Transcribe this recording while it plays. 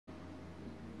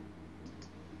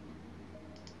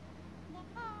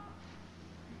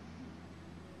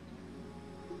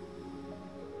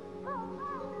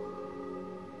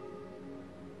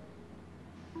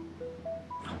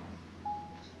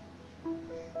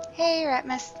Hey,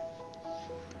 Ratmus.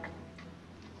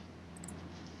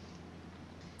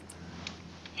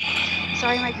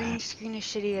 Sorry my green screen is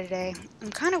shitty today. I'm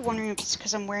kind of wondering if it's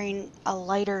because I'm wearing a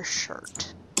lighter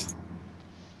shirt.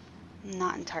 I'm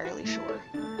not entirely sure.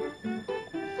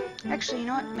 Actually, you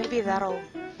know what? Maybe that'll...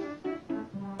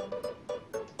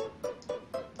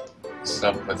 What's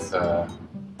up with,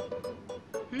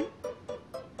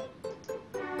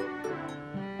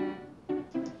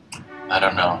 I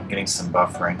don't know, I'm getting some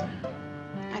buffering.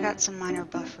 I got some minor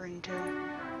buffering, too.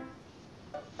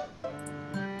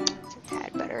 It's a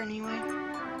tad better, anyway.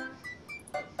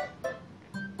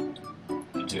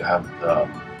 You do have the...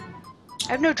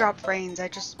 I have no drop frames, I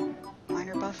just...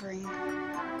 minor buffering.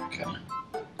 Okay.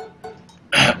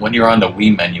 When you were on the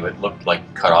Wii menu, it looked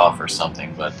like cut off or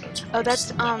something, but... Oh,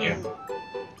 that's,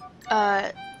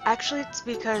 actually it's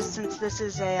because since this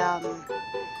is a,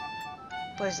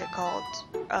 what is it called?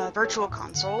 Virtual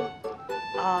console.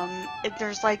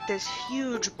 There's like this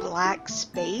huge black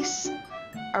space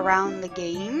around the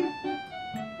game.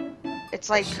 It's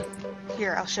like,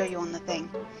 here, I'll show you on the thing.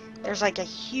 There's like a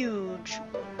huge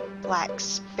black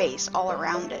space all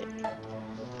around it.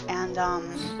 And,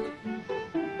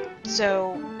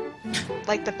 so,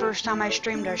 like the first time I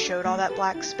streamed, I showed all that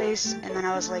black space, and then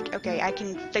I was like, okay, I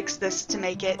can fix this to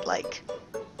make it, like,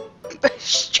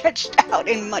 stretched out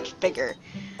and much bigger.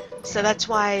 So that's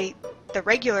why the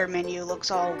regular menu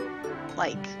looks all,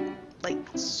 like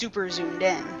super zoomed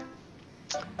in.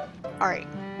 Alright.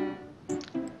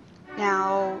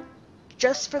 Now,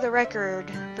 just for the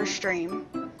record, for stream,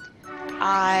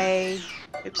 I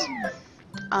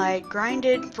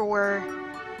grinded for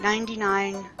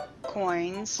 99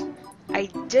 coins. I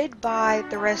did buy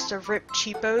the rest of Rip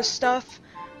Cheapo's stuff,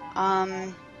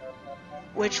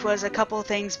 which was a couple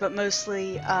things, but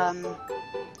mostly,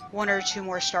 1 or 2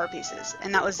 more star pieces,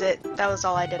 and that was it. That was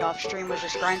all I did off stream, was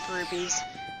just grind for rupees,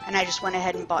 and I just went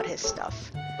ahead and bought his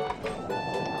stuff.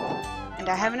 And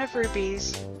I have enough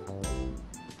rupees.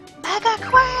 Mega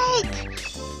Quake!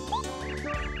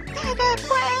 Mega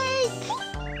Quake!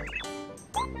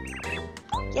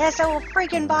 Yes, I will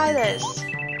freaking buy this!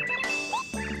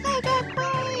 Mega Quake!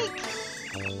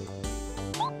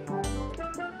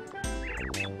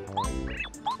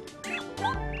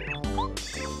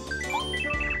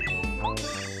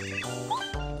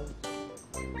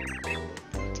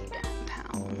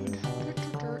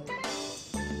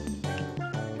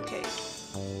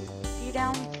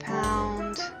 Down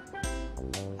pound,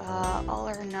 all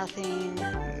or nothing,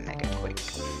 Mega Quick.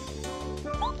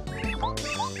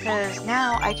 Because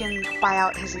now I can buy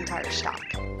out his entire stock.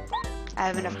 I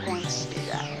have enough coins to do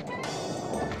that.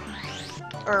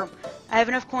 Or, I have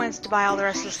enough coins to buy all the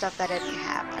rest of the stuff that I didn't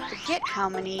have. I forget how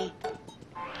many,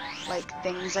 like,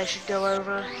 things I should go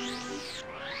over.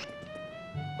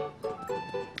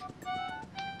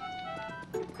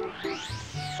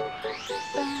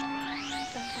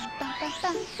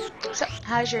 So,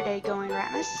 how's your day going,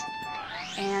 Ratmus?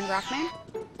 And Rockman?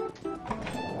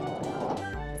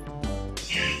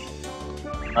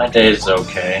 My day is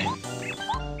okay.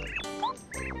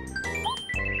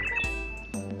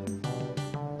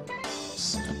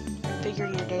 I figure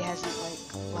your day hasn't, like,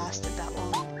 lasted that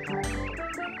long.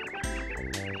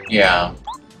 Yeah.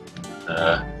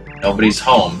 Nobody's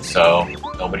home, so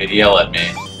nobody to yell at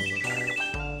me.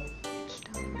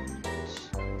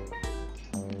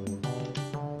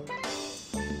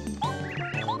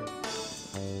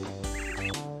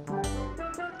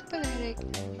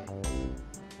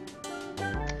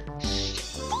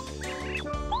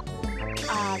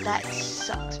 That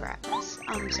sucks, Ratmus.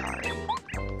 I'm sorry.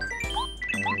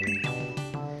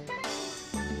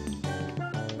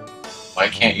 Why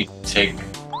can't you take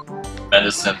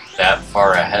medicine that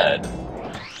far ahead?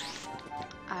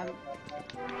 I'm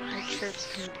sure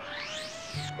it's...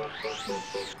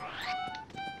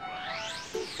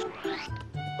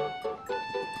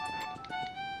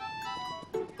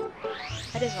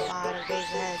 That is a lot of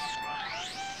days ahead.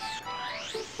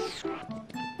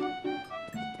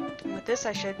 And with this,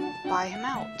 I should buy him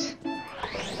out.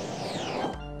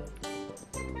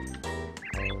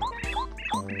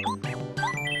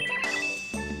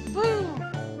 Woo!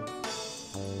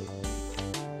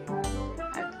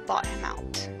 I've bought him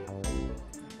out.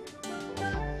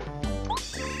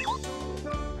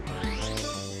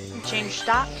 Change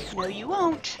stock? No, you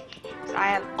won't. I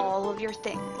have all of your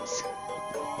things.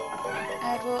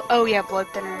 Oh yeah, blood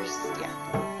thinners, yeah.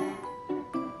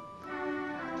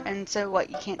 And so what,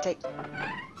 you can't take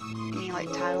any, like,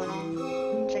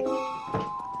 Tylenol? Which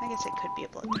I guess it could be a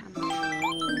blood thinner.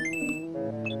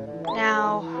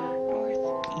 Now,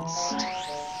 northeast.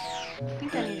 I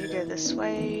think I need to go this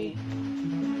way.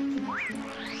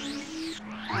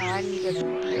 I need a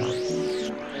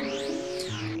boost.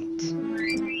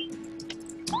 Right.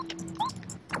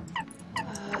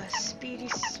 Speedy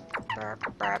spur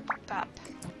bop bop.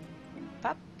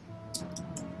 Bop.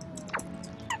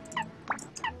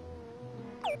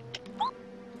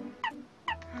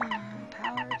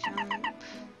 Power jump.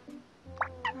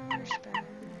 Power splash.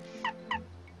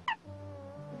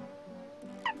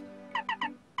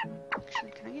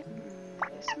 Actually, can I get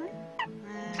Mega Smash?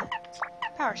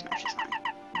 Power Smash is fine.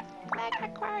 Mega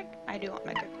Quick! I do want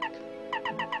Mega Quick.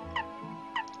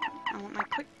 I want my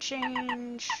quick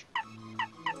change.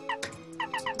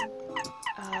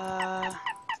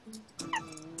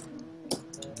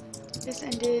 This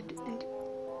ended, and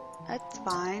that's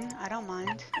fine. I don't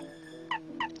mind.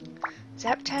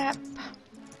 Zap tap.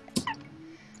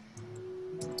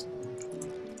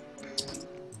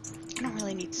 I don't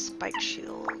really need Spike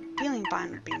Shield. Healing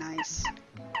Vine would be nice. Okay.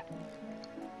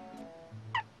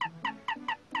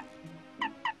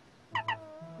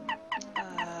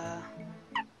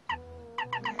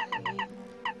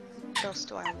 What else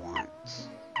do I want?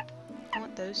 I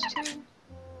want those two.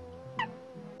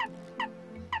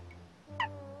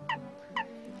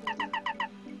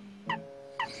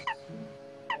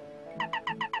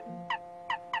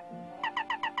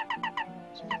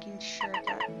 Just making sure I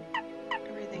got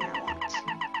everything I want.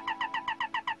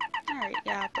 Alright,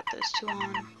 yeah, I'll put those two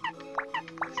on.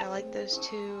 Because I like those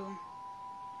two.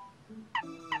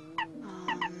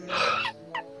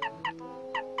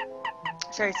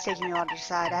 Sorry, it's taking me a while to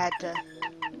decide. I had to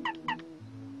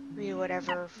read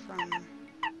whatever from...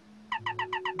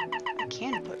 I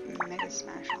can put Mega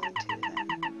Smash on too then.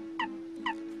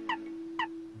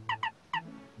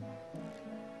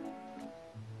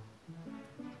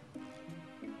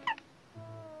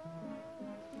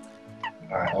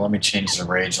 Alright, well, let me change the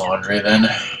Rage Laundry then.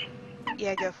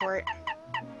 Yeah, go for it.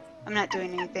 I'm not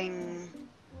doing anything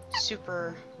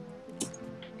super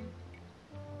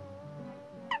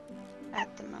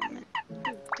at the moment.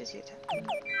 Ooh, dizzy attack.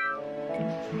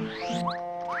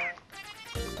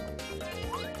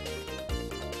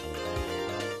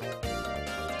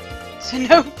 So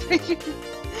no freaking...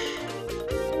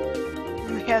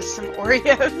 We have some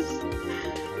Oreos.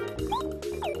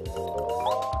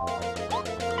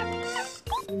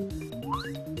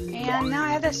 And now I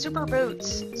have the super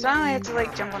boots, so I only have to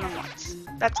like jump on them once.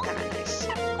 That's kind of nice.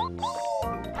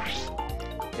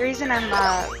 The reason I'm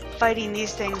fighting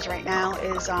these things right now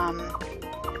is I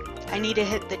need to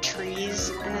hit the trees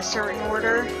in a certain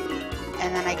order,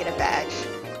 and then I get a badge.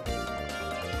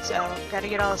 So gotta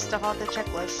get all this stuff off the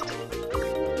checklist.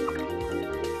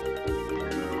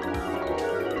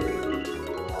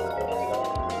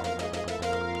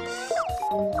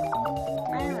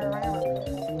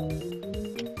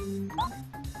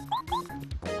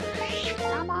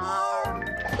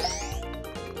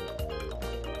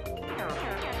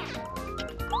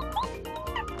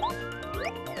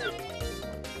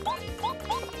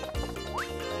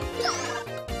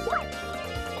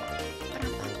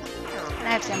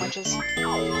 I have sandwiches.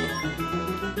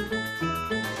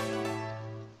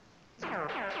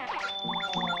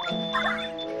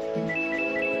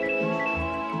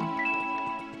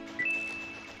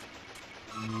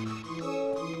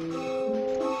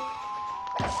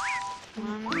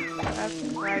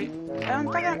 Right. I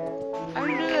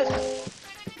can do this.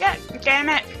 Yeah, damn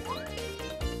it.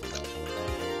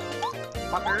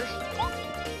 Fuckers.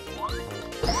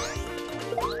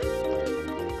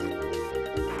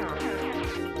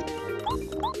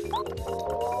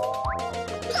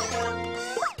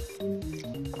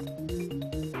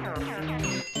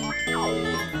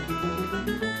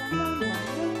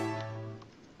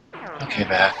 Okay,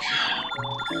 back.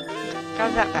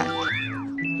 How's that back?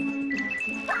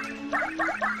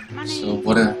 So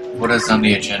what is on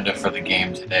the agenda for the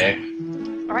game today?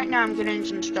 Right now I'm getting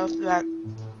some stuff that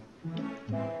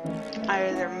I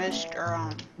either missed or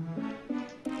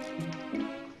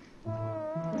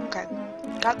okay,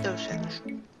 got those things.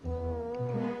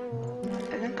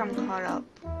 I think I'm caught up.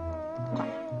 Okay.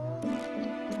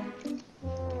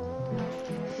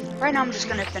 Right now I'm just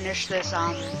gonna finish this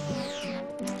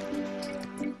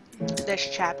this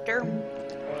chapter.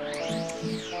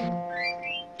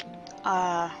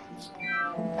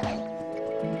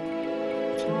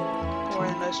 For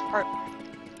the most part.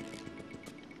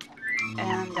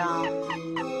 And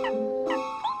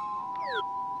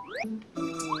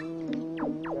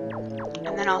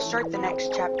then I'll start the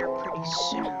next chapter pretty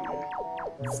soon.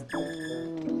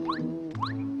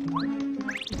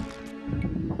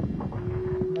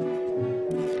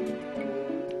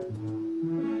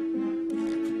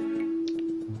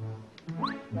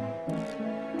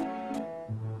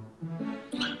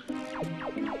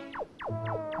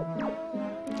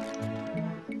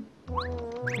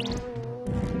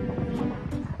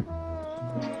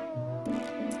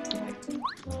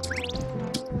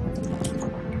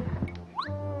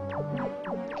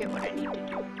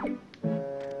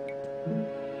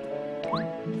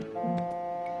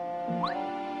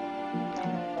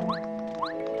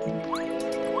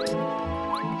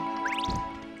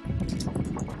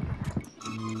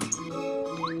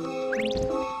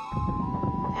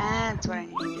 That's what I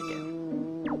need to do.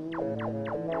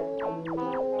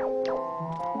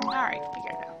 Alright,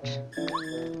 figure it out.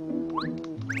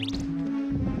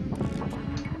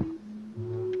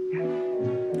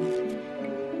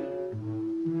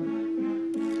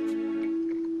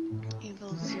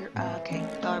 Evil Zero. Okay,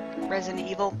 Resident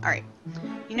Evil. Alright.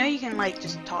 You know you can, like,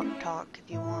 just talk if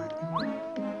you want.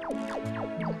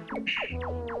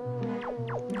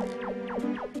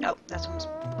 Oh, that's one's.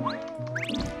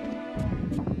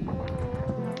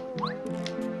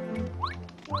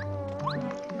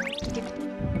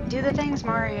 Do the things,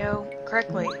 Mario,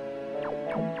 correctly.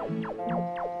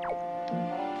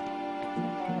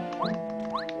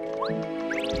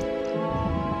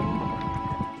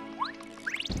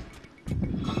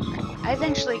 I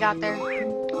eventually got there.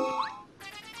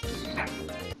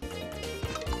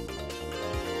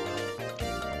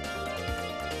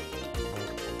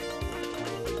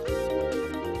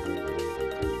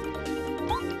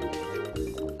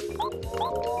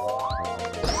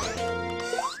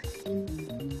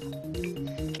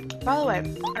 By the way,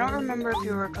 I don't remember if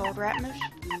you were told, Ratmus.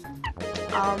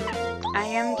 I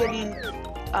am getting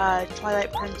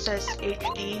Twilight Princess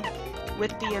HD with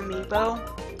the amiibo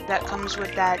that comes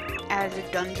with that added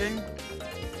dungeon.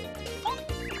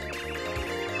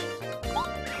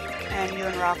 And you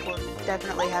and Rock will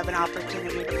definitely have an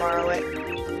opportunity to borrow it.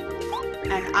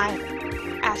 And I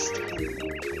asked him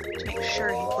to make sure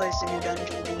he plays the new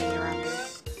dungeon thingy around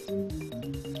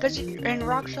you. Because, and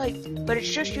Rock's like, but it's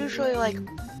just usually like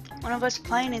one of us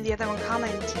playing and the other one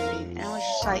commentating. And I was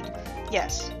just like,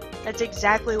 yes, that's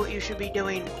exactly what you should be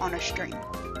doing on a stream.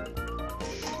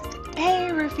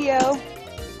 Hey, Rufio!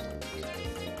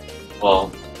 Well,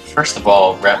 first of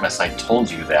all, Ratmus, I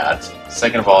told you that.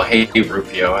 Second of all, hey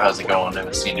Rufio, how's it going? I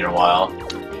haven't seen you in a while.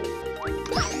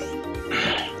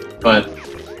 But,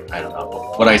 I don't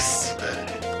know. What I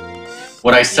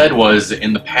said was,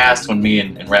 in the past, when me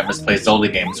and Ratmus play Zelda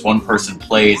games, one person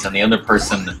plays and the other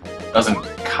person doesn't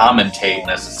commentate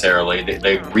necessarily.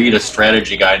 They read a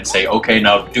strategy guide and say, okay,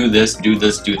 now do this, do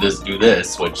this, do this, do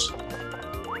this, which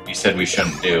you said we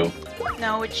shouldn't do.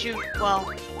 No, which you, well,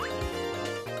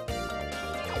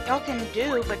 y'all can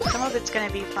do, but some of it's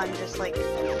gonna be fun, just like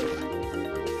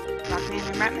Rockman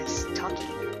and Ratmus talking.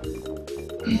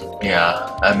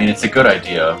 Yeah, I mean, it's a good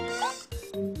idea.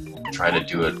 Try to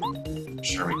do it.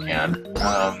 Sure we can.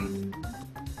 I'm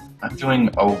doing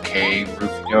okay,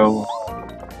 Rufio.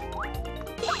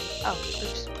 Oh,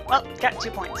 oops. Well, got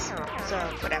 2 points, so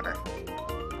whatever.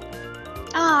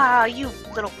 Ah, you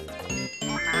little...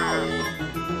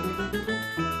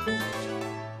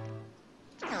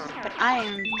 But I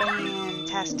am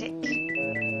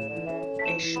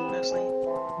fantastic-ish, mostly.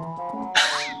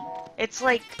 It's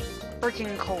like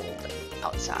freaking cold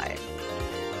outside,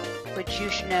 which you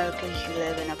should know because you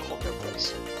live in a colder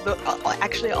place. But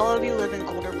actually, all of you live in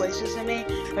colder places than me,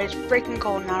 but it's freaking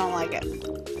cold and I don't like it.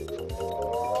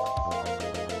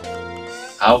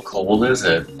 How cold is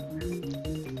it?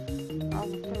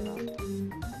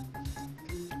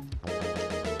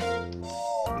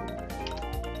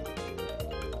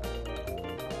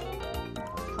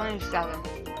 $27.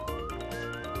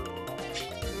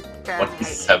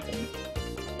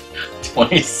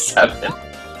 27?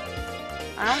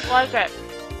 I don't like it.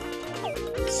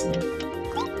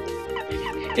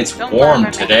 It's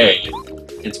warm today.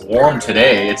 It's warm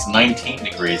today. It's 19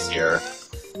 degrees here.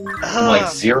 Like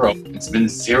 0. It's been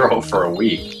 0 for a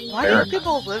week. Why do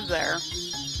people live there?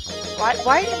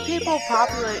 Why do people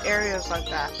populate areas like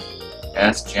that?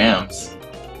 Ask Jams.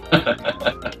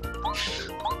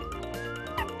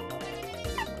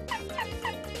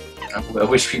 I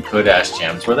wish we could ask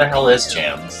Jams. Where the hell is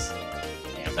Jams?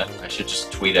 Damn it, I should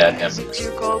just tweet at him. Is it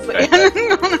too cold? But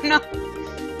no.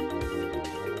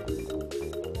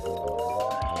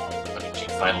 Did you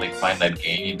finally find that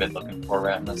game you've been looking for,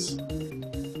 Ratmus?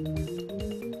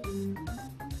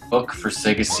 Book for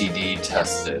Sega CD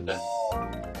tested. I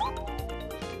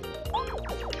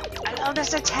love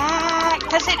this attack!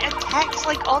 Because it attacks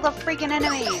like all the freaking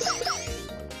enemies!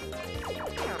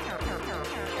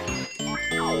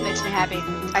 Makes me happy.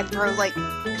 I throw like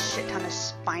a shit ton of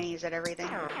spinies at everything.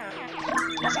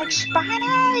 It's like,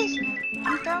 spinies!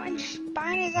 I'm throwing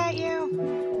spinies at you!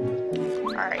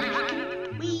 Alright.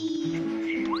 Whee!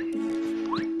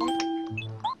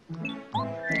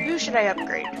 Who should I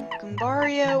upgrade?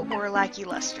 Goombario or Lackey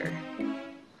Luster?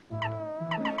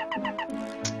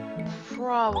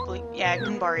 probably, yeah,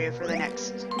 Goombario for the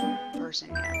next person,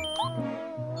 yeah.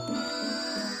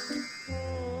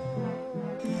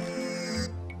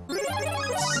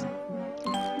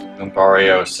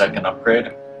 Goombario second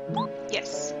upgrade?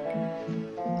 Yes.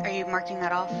 Are you marking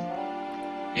that off?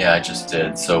 Yeah, I just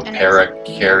did. So And Parrot,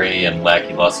 Carrie, and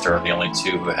Lackey Luster are the only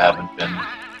two who haven't been.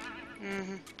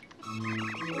 Mm-hmm.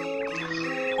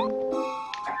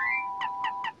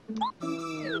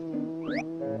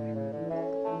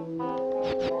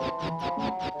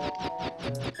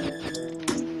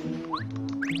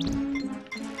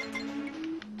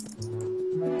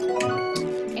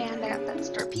 And I got that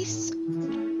star piece.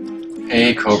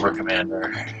 Hey, Cobra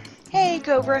Commander. Hey,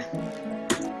 Cobra.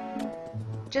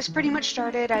 Just pretty much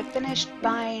started. I finished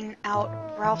buying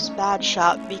out Ralph's Bad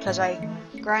Shop because I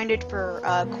grinded for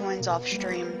coins off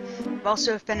stream. I've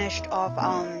also finished off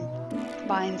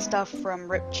buying stuff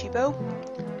from Rip Chibo.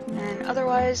 And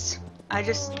otherwise, I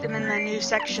just am in the new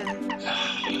section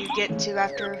that you get to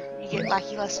after you get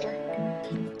Lackey Luster.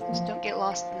 Just don't get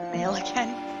lost in the mail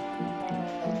again.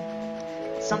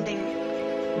 Something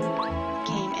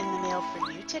came in the mail for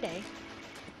you today.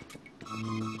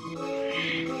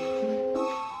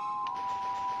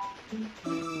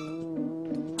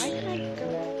 Why did I go?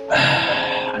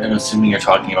 I'm assuming you're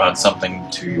talking about something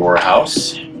to your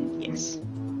house. Yes.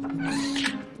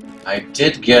 I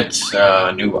did get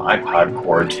a new iPod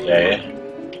cord today.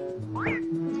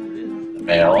 The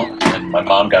mail. And my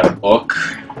mom got a book.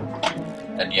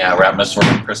 And yeah, Ratmus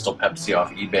ordered Crystal Pepsi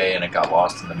off eBay and it got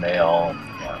lost in the mail.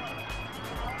 Yeah.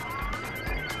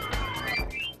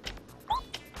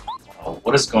 Oh,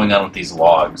 what is going on with these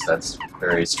logs? That's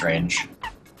very strange.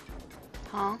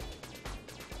 Huh?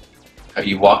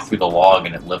 You walk through the log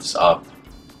and it lifts up.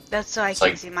 That's so I It's can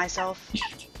like- see myself.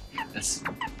 It's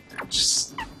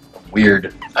just a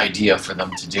weird idea for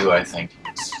them to do, I think.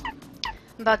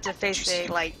 I'm about to face a,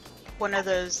 one of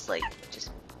those,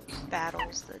 just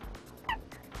battles that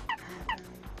happen.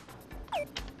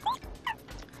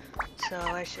 So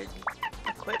I should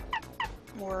equip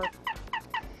more...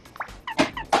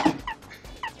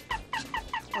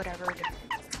 whatever.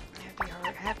 Happy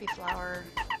heart, happy flower.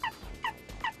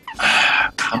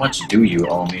 How much do you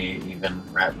owe me, even,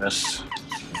 Ratmus?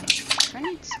 I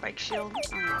need spike shield.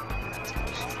 Oh, not spike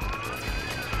shield.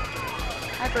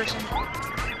 Hi, person.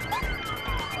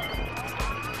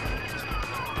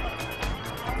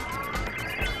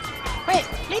 Wait,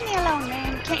 leave me alone,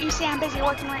 man. Can't you see I'm busy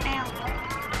working right now?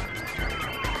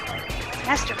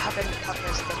 Master Huff and Puff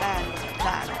is the band with the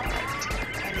cloud effect.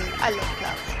 I mean, I love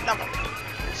clouds. Love them.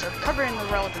 So covering the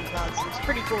relevant clouds is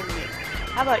pretty cool to me.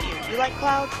 How about you? You like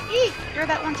clouds? Eek! You're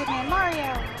that wanted man,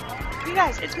 Mario! You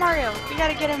guys, it's Mario. We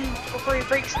gotta get him before he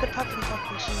breaks the Puff and Puff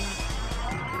machine.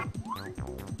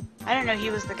 I didn't know he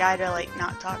was the guy to,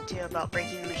 not talk to about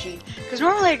breaking the machine. Because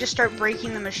normally I just start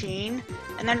breaking the machine,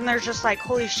 and then there's just like,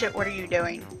 holy shit, what are you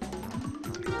doing?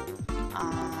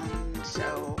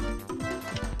 So...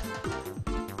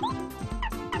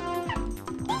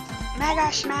 Mega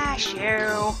Smash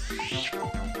you!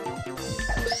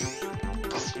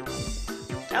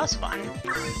 That was fun.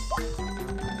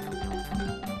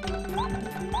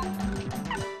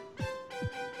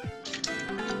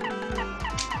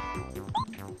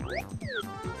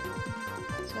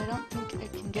 So I don't think I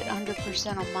can get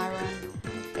 100% on my run.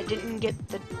 I didn't get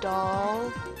the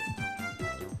doll.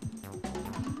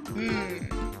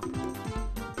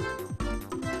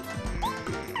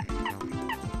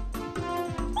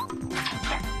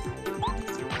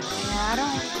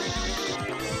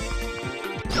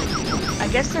 I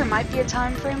guess there might be a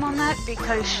time frame on that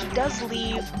because she does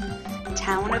leave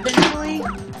town eventually.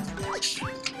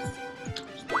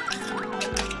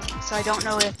 So I don't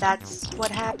know if that's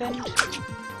what happened.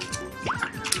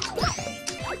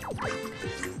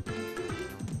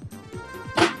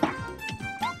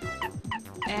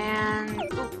 And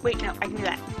oh wait, no, I can do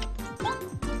that.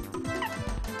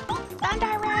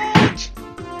 Thunder Rage!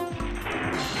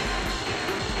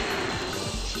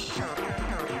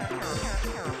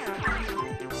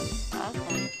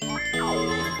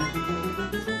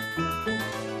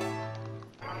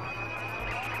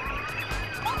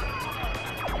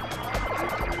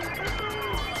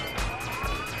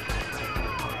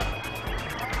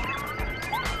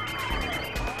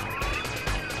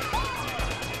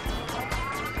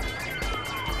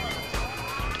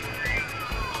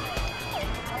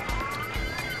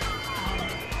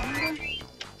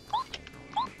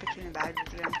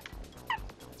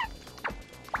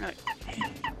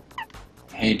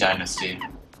 Hey, Dynasty.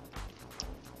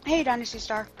 Hey, Dynasty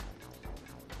Star.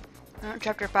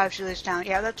 Chapter 5, she leaves town.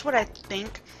 Yeah, that's what I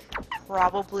think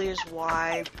probably is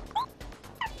why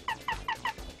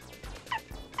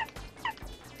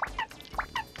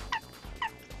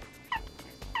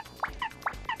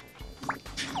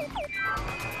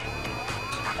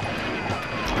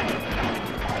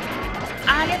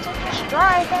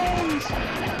Dry things!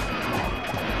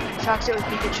 Shocks it with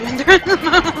Pikachu and throws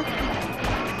them out.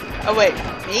 Oh wait,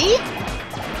 me?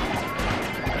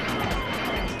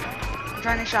 I'm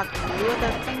trying to shock you with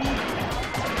a thingy?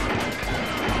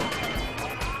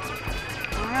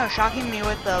 I don't know, shocking me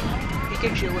with the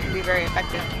Pikachu wouldn't be very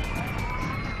effective.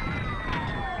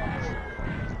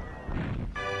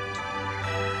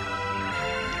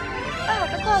 Oh,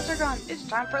 the clouds are gone! It's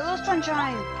time for a little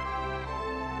sunshine!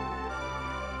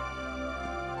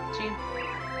 See?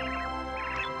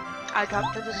 I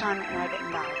talked to the sun and I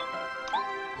didn't die.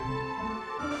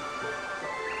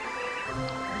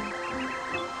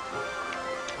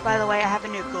 By the way, I have a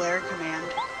new glare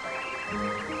command.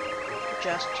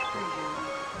 Just for you.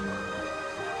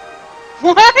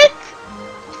 What?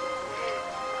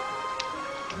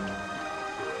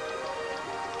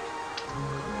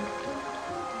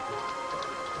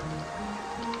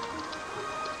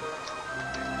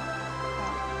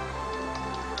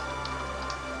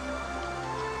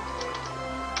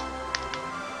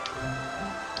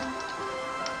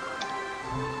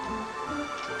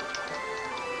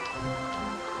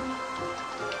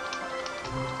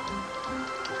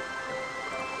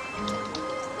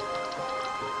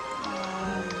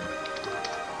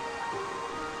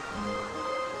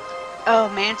 Oh,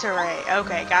 Manta Ray.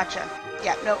 Okay, gotcha.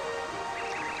 Yeah, nope.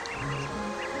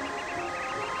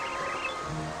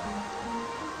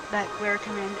 That glare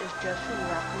command is just for you,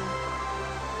 Rockman.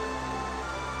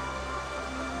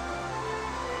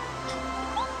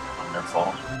 Wonderful.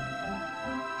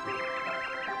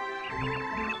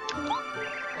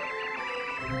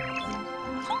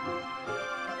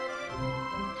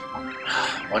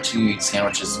 Watching you eat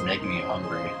sandwiches is making me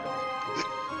hungry.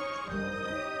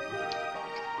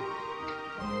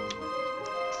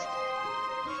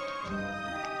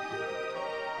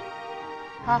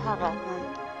 Haha,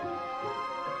 Rockman.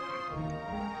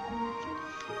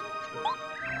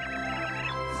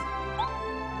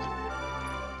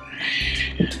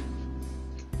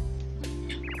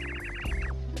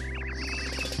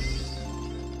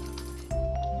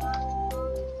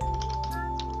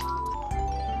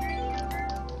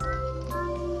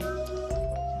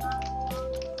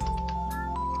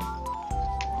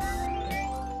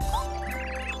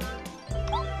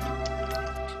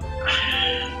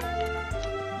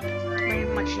 Pretty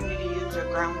much you need to use a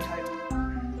ground type.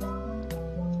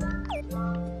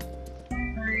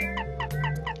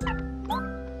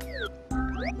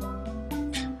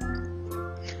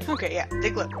 Okay, yeah,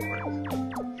 Diglett will work.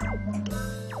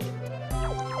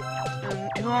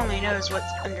 Who only knows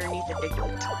what's underneath a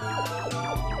Diglett?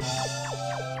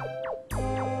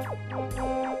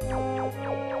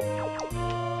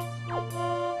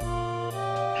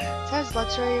 Says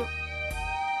Luxury.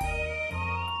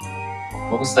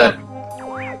 What was that?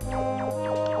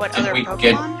 What Didn't other we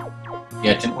Pokemon?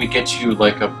 Yeah, didn't we get you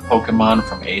like a Pokemon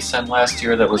from Asen last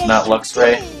year that was not you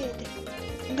Luxray?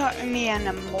 did. You got me an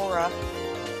Amora,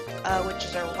 which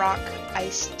is a rock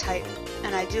ice type,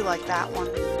 and I do like that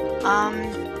one.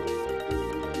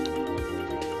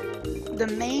 The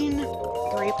main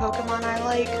three Pokemon I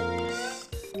like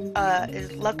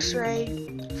is Luxray,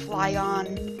 Flygon,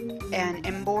 and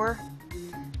Emboar.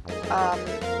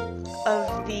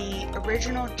 Of the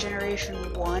original Generation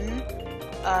 1,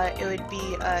 it would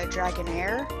be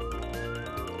Dragonair.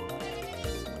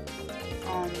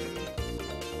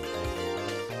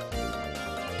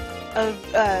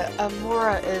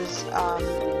 Amora is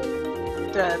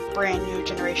the brand new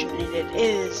generation, and it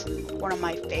is one of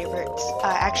my favorites.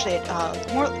 Actually,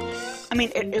 I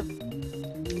mean,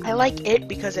 I like it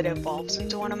because it evolves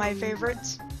into one of my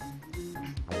favorites.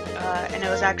 And it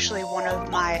was actually one of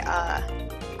my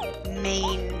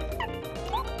main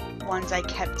ones I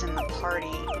kept in the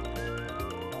party.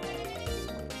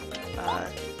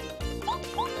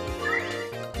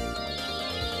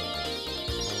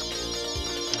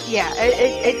 Yeah,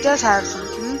 it does have some.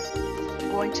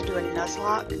 I'm going to do a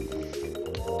Nuzlocke.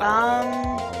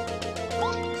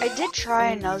 I did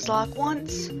try a Nuzlocke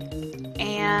once,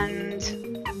 and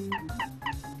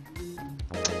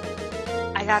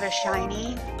I got a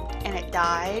shiny, and it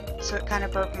died, so it kind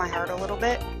of broke my heart a little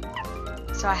bit.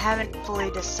 So I haven't fully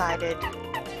decided.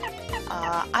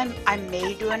 I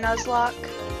may do a Nuzlocke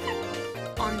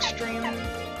on stream.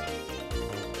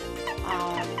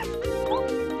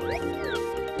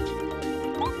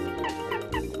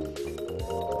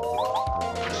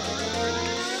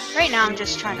 Right now I'm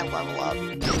just trying to level up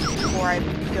before I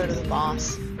go to the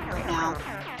boss. Right now,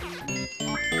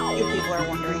 if people are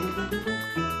wondering.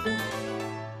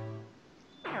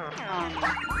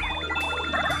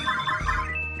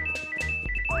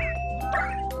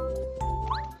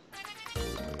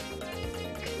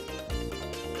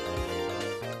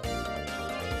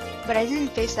 but I didn't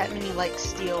face that many like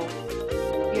steel.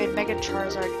 You had Mega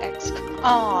Charizard X.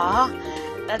 Aww,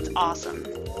 that's awesome.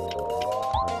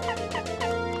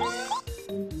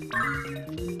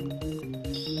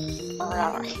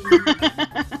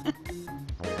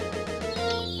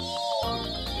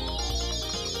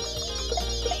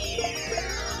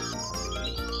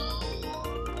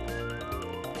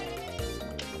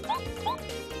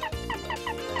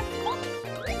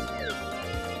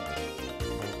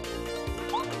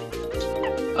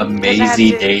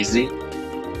 Amazy Daisy?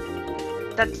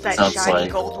 That's that Sounds shiny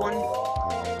like... gold one.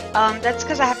 That's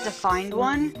because I have to find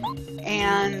one,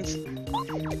 and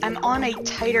I'm on a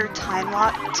tighter time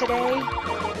lock today.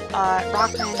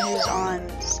 Rockman, who's on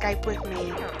Skype with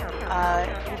me,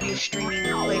 will be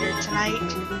streaming later tonight,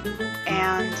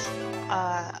 and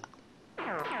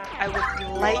I would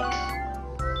like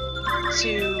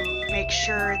to make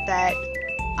sure that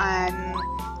I'm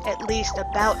at least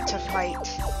about to fight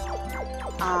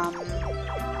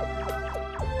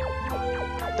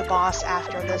the boss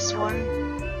after this one.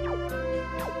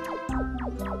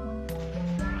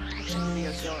 Actually, I'm gonna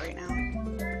go heal right now.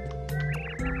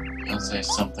 Does say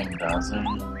something, does it?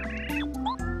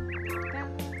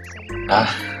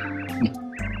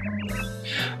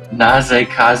 Naze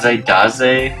Kaze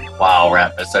Daze? Wow,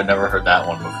 Ratmus, I've never heard that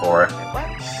one before. What?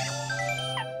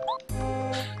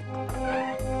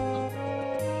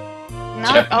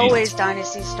 Not Japanese. always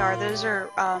Dynasty Star. Those are,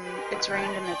 it's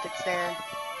random if it's there.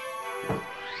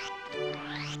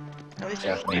 At least,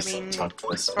 Japanese I mean, tongue as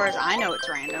twister. far as I know, it's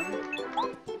random.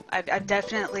 I've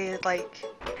definitely, like,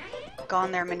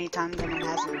 gone there many times and it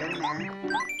hasn't been there.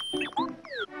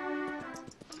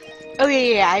 Oh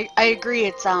yeah, I agree.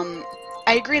 It's I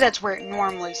agree that's where it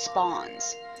normally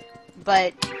spawns,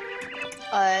 but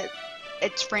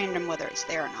it's random whether it's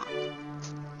there or not.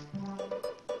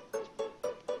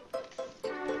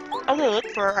 I'll go look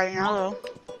for it right now though.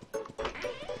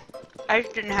 I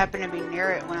just didn't happen to be near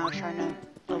it when I was trying to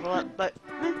level up, but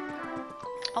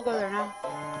I'll go there now.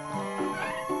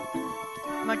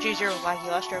 Much easier with Lucky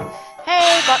Lustro.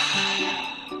 Hey, Buck!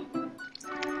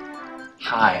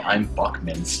 Hi, I'm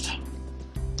Buckminst.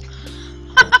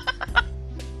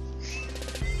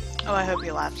 Oh, I hope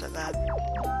he laughs at that.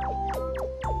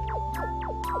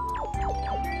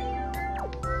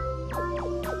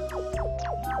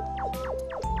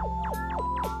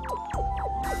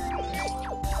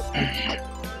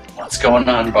 What's going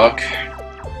on, Buck?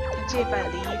 Let's see if I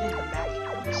leave and come back.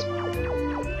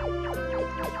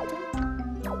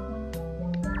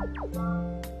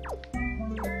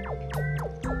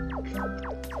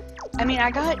 I mean,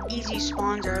 I got easy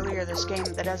spawns earlier this game,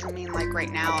 but that doesn't mean, like, right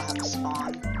now I'll have a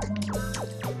spawn.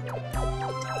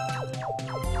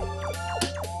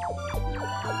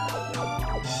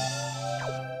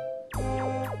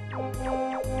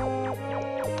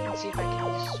 Let's see if I can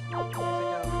just, if I go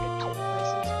and get two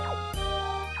places.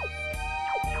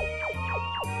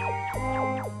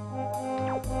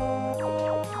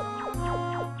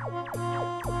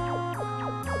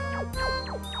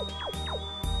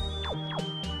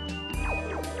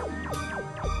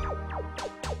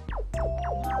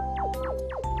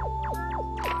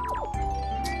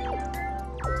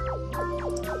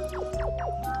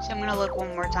 So I'm gonna look one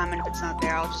more time, and if it's not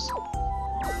there, I'll just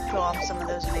kill off some of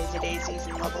those Amazy Daisies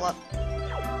and level up.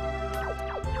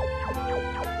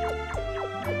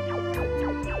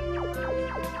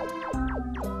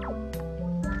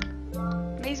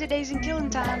 Amazy Daisy and killing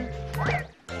time!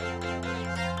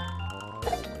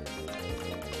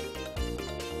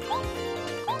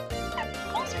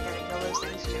 Guess I gotta kill those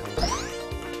things too.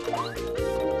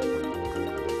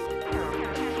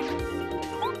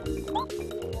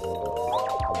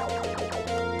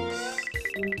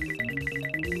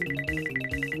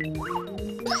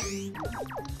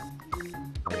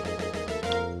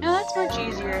 No, that's much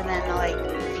easier than, like,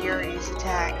 Fury's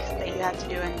attack that you have to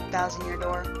do in 1,000 Year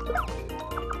Door.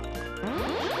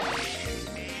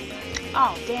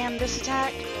 Oh, damn, this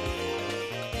attack.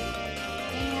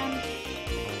 Damn.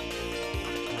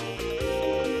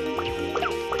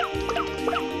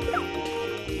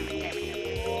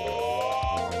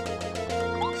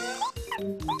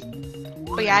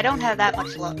 But yeah, I don't have that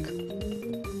much luck.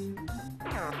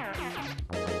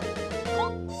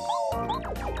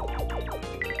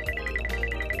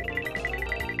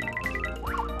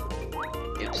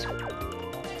 Oops.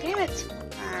 Damn it!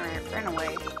 Alright, run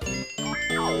away.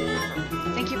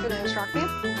 Thank you for the host, Rockman.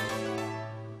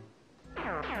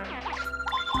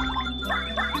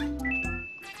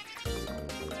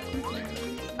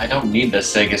 I don't need the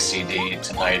Sega CD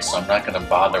tonight, so I'm not going to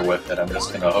bother with it. I'm just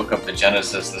going to hook up the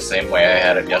Genesis the same way I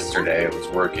had it yesterday. It was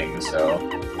working, so...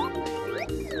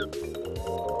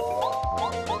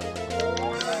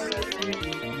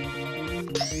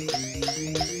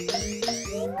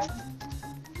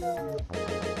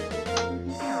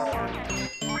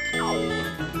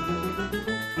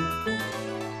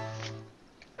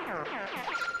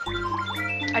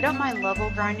 don't mind level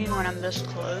grinding when I'm this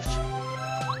close.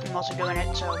 I'm also doing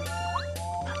it so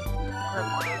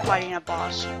we're fighting a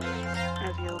boss in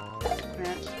a few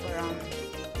minutes, but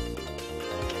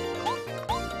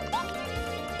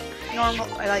normal.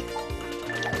 I like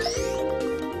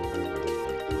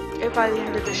if by the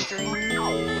end of the stream,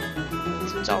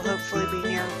 since I'll hopefully be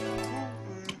near.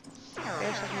 I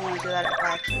guess if you want to do that, if I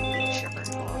actually beat Shepherd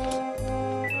boss.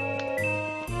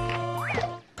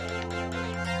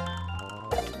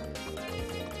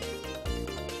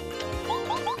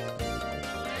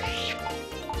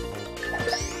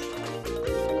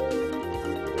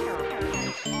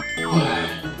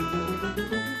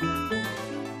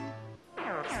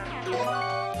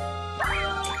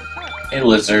 Hey,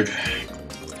 lizard.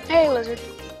 Hey, lizard.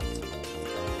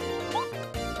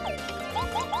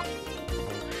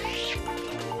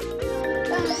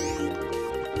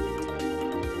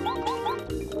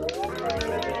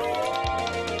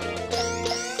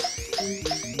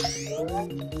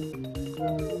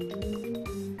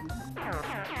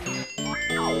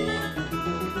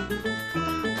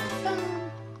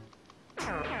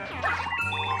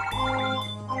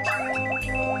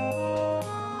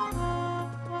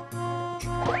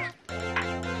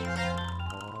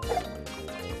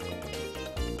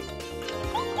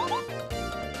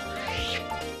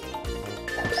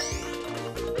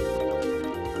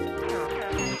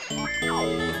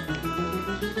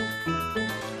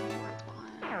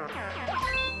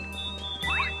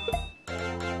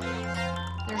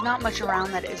 There's not much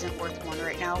around that isn't worth one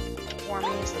right now. For me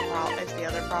is the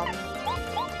other problem.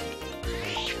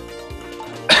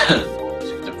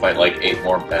 To fight like 8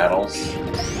 more battles.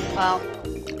 Well,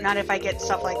 not if I get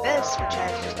stuff like this, which I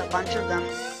have just a bunch of them.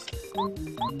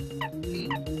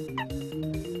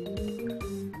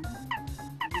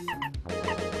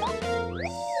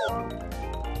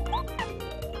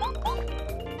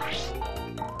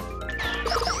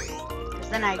 Because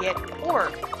then I get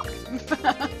 4.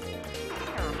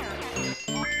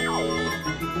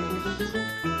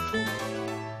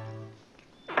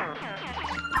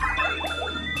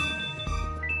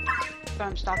 But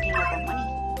I'm stocking up on money.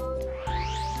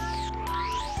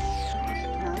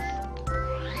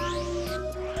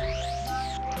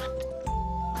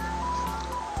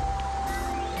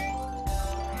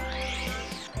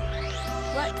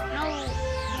 What? No.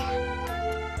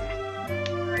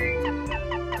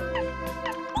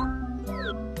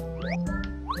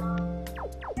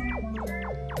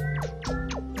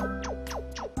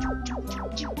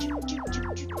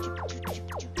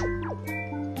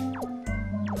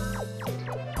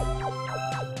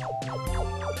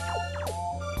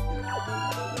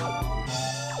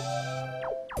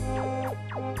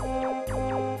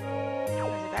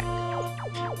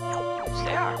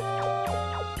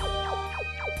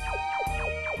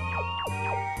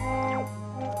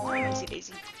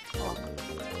 Daisy. Oh.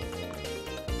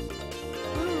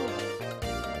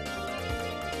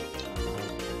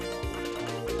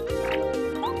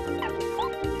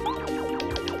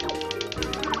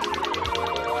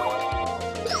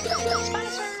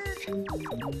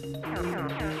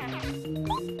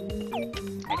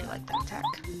 I do like that attack.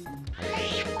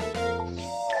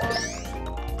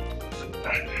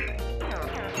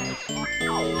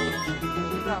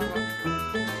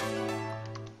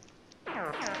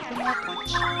 More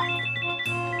punch.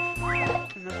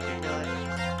 Enough to do it.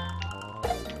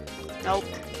 Nope.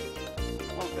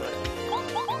 Won't do it.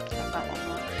 I've got one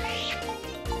more.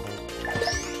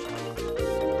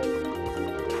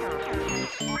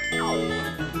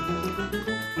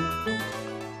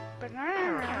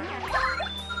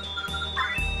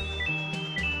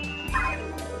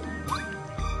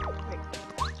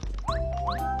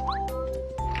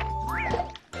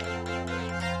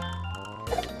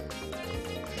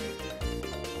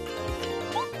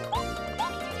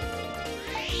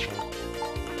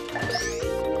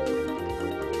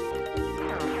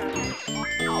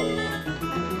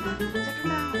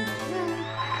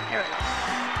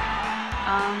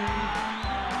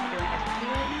 Doing FP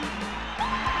right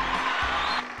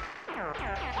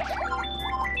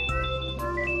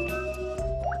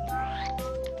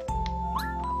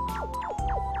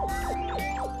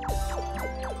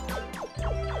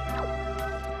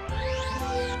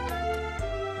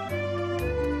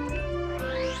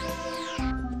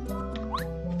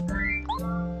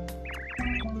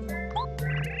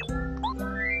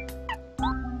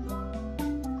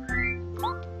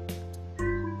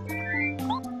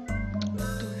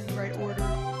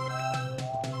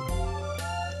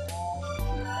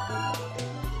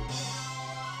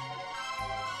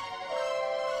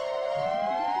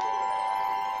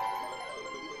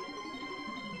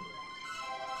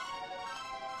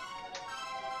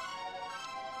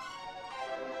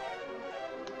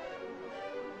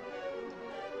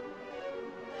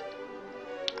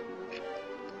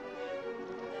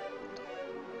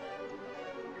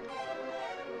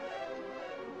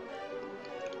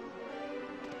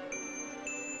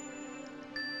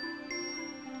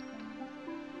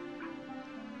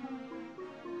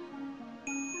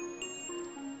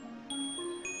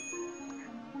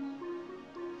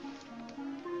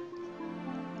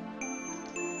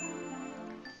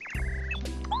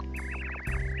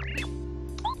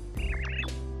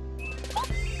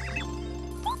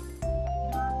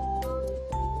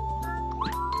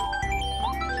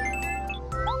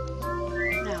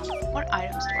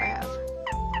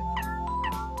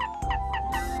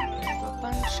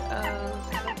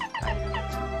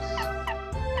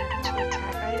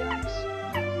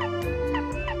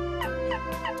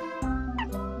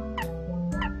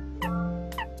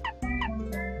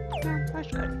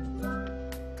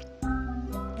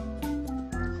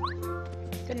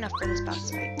Good enough for this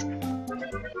boss fight.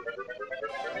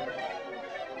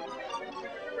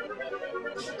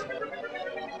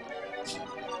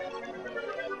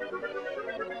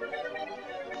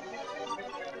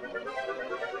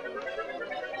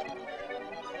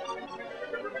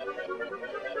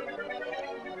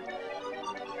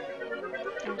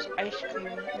 There's ice cream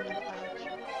in the clouds.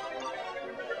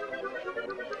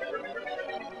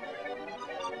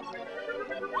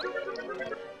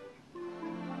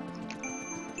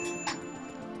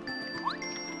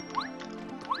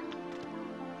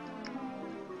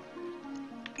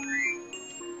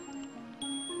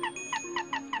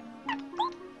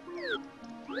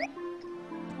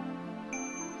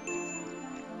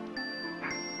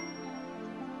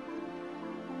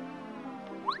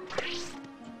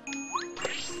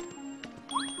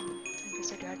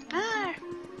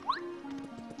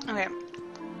 Okay,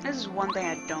 this is one thing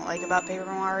I don't like about Paper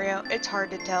Mario. It's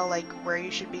hard to tell, like, where you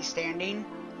should be standing,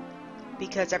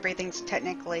 because everything's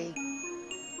technically,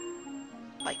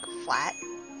 like, flat.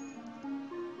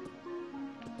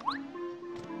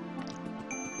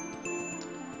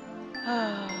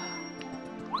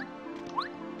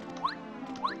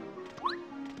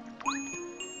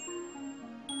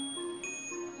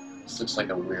 This looks like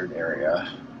a weird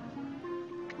area.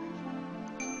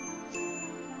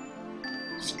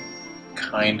 It's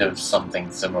kind of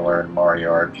something similar in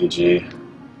Mario RPG. There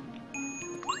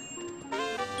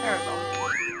we go.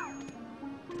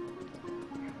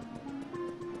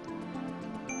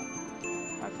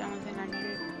 That's the only thing I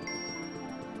needed.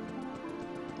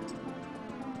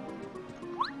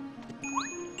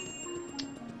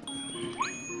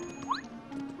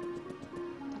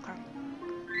 Okay.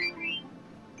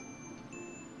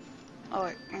 Oh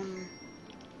wait,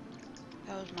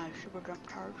 that was my super jump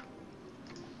charge.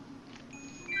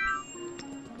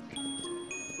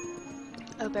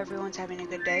 Hope everyone's having a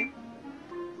good day.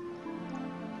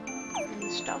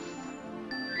 And stuff.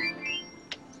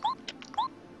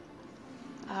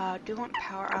 Do you want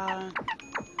power,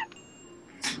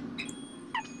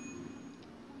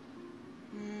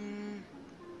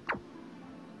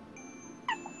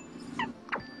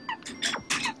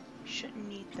 shouldn't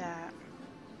need that.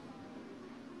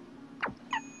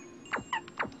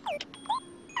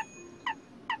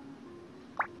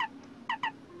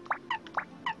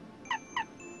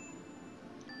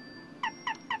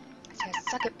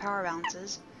 Suck at power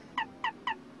bounces.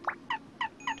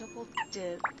 Double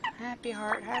dip. Happy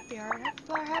heart, happy heart, happy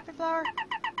flower, happy flower.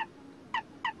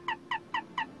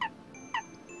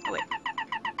 Oh wait.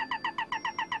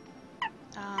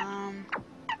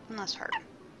 One less heart.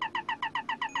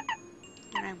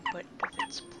 Then I put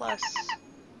defense plus.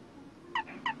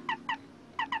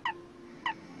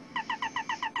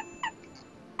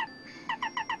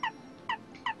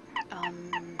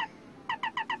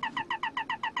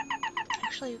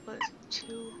 Actually, was it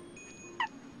 2?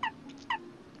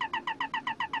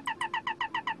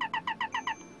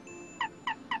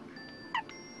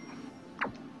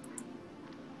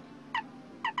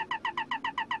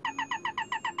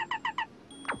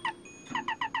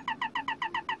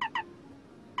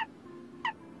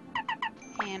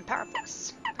 And power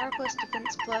plus. Power plus,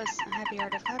 defense plus, a happy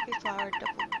heart of happy flower,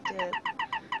 double dip,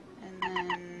 and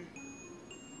then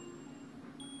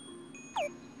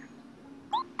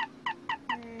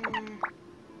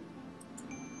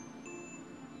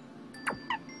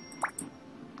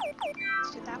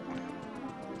let's do that one.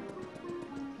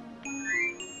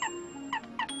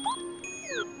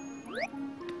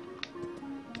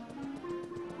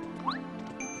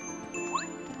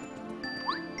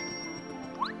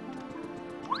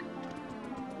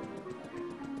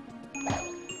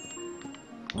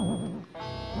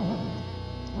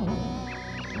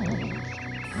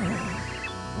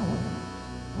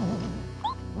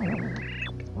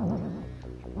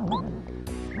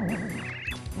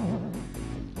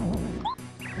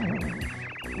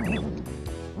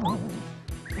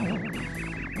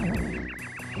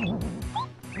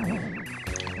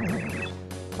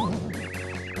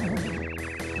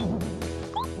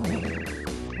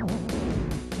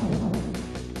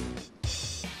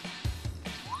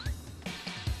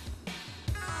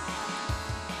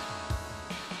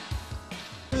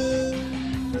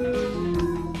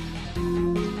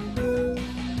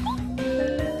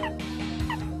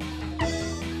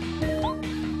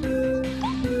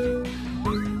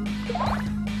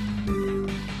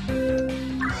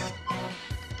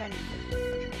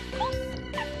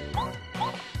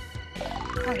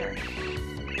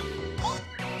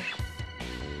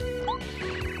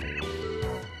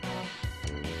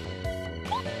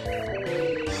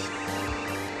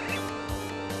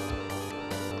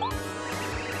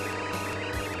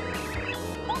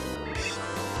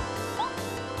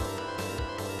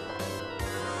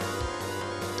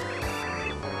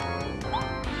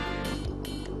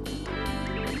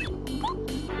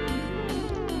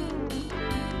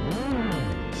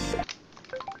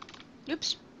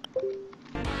 Oops.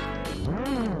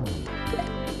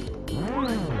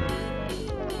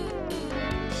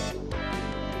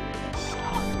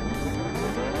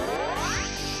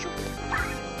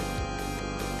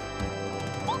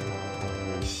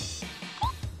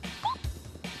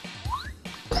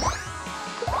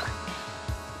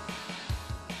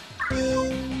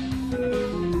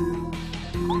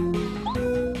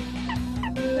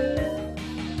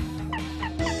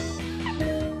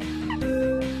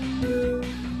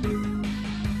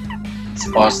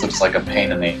 This boss looks like a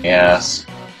pain in the ass.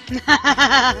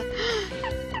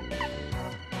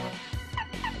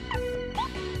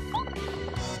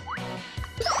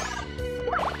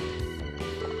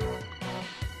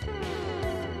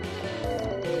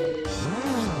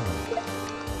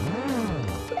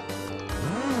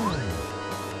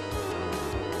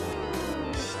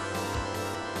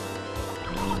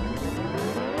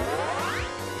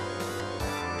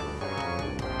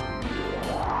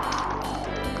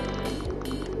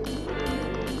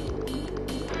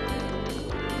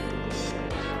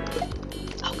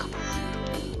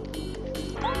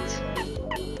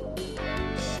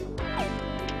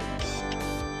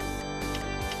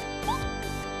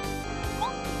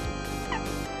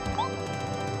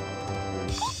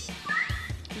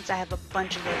 I have a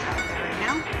bunch of those out there right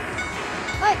now.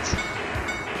 What?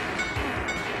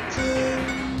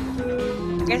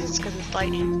 I guess it's because it's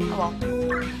lightning. Oh well.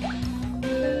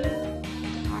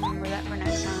 I'll remember that for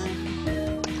next time.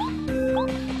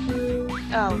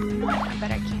 Oh, no, I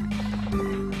bet I can't.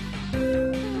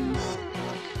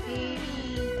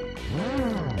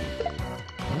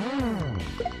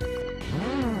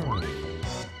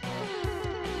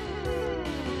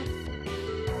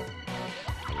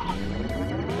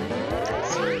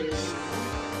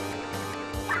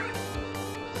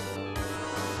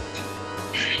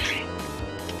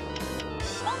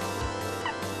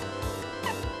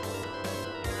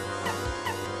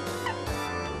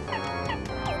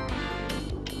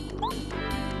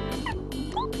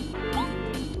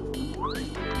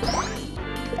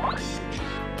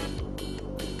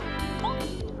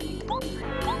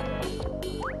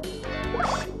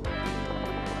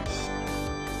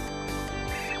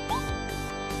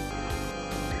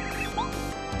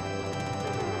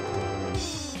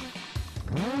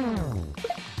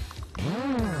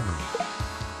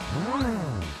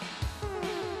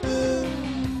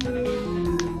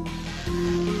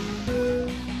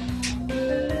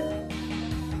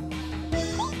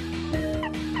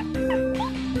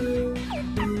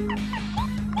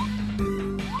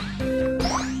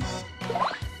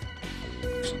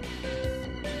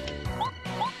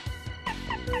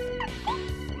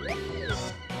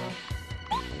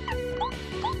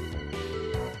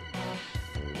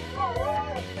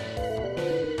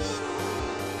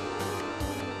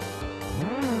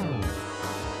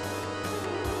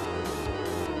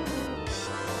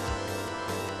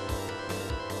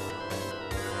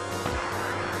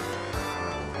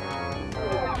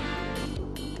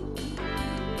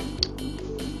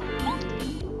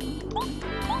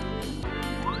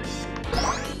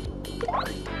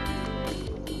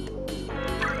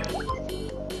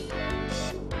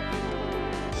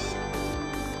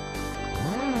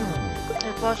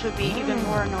 Boss would be even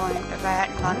more annoying if I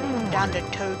hadn't gone down to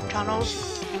Toad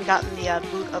Tunnels and gotten the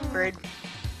boot upgrade.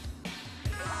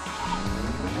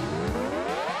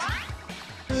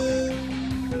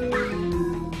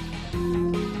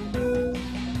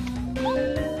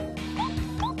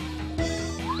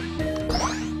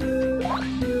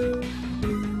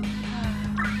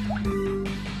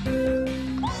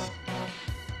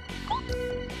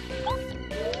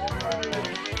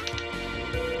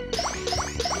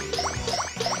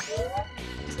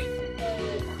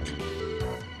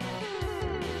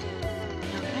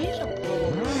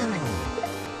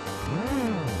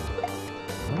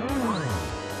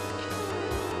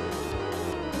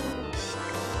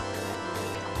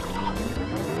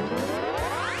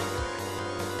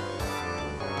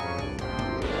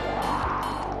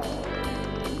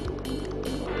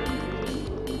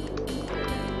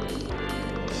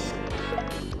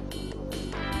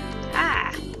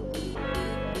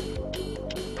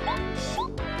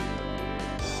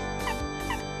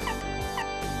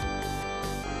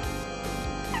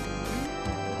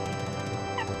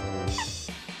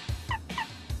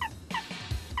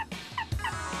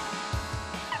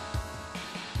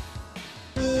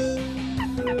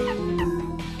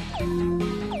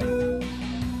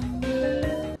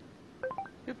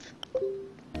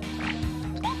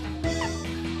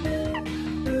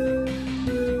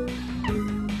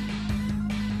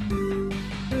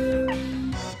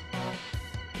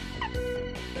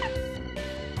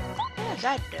 What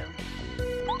does that do?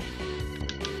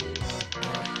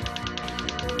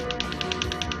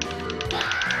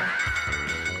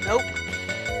 Nope.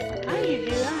 How did you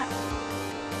do that?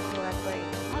 Correctly.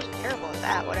 I was terrible at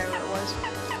that, whatever it was.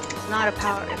 It's not a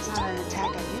power, it's not an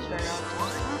attack I use very often.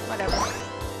 Oh, whatever.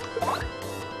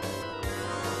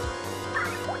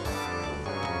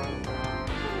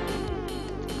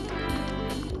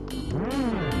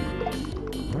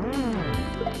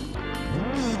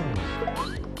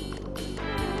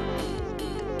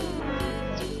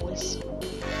 Voice.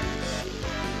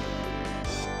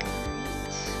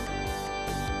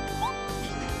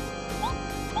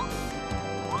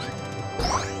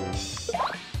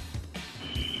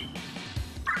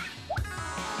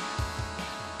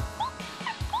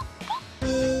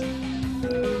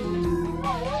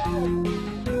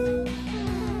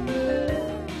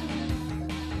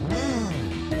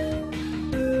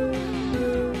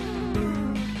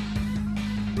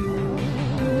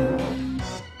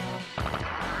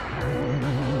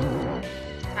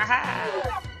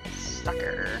 Haha!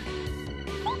 Sucker.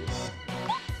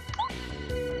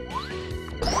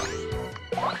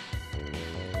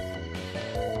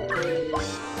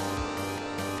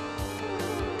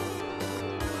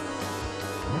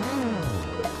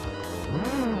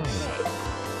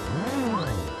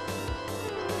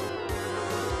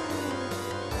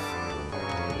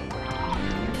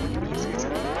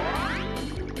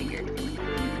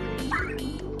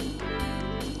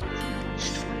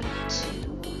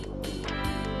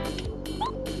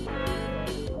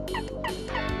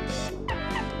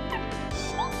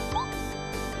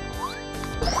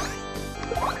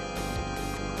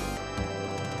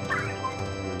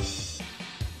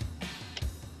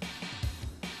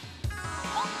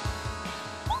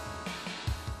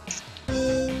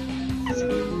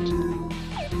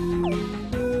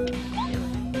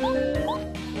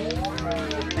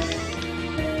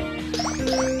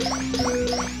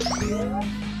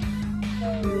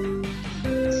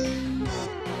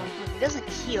 He doesn't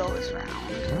heal this round.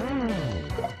 Beat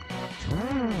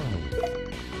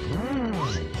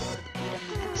him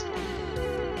the next one.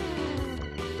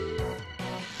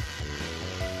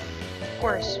 Of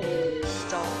course,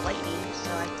 it's all lightning, so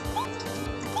I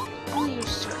can only use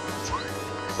certain attacks.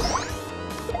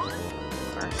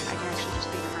 Or I can actually just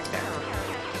beat him right there.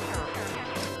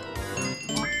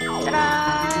 Ta-da!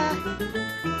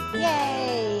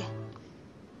 Yay!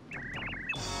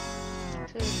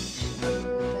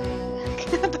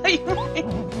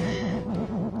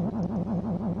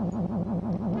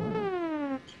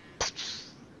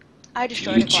 I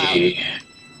destroyed a cloud, GG.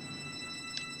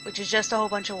 which is just a whole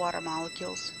bunch of water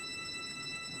molecules.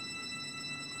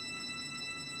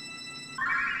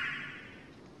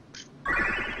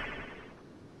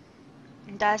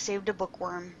 And I saved a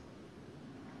bookworm.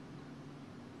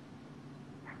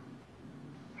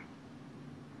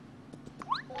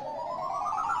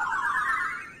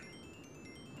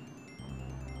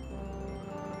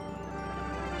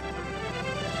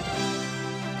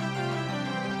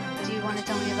 Do you want to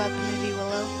tell me about the movie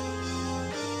Willow?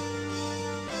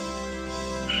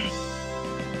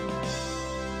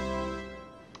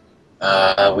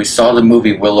 We saw the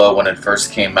movie Willow when it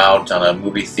first came out on a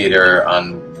movie theater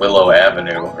on Willow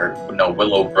Avenue, or no,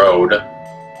 Willow Road.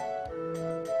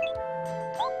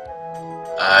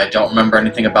 I don't remember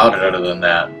anything about it other than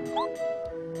that. What?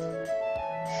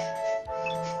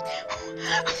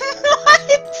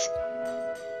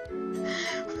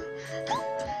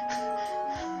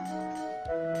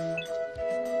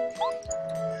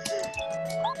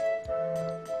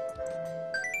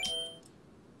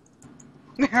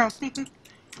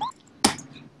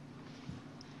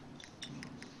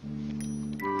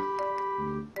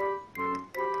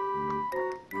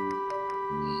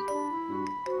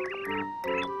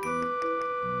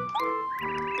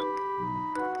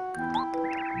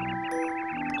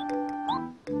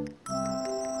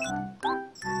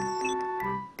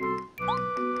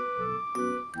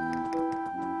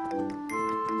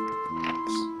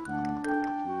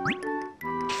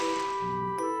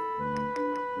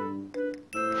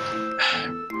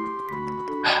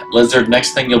 Lizard,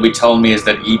 next thing you'll be telling me is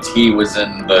that E.T. was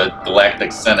in the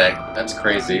Galactic Cynic. That's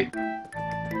crazy.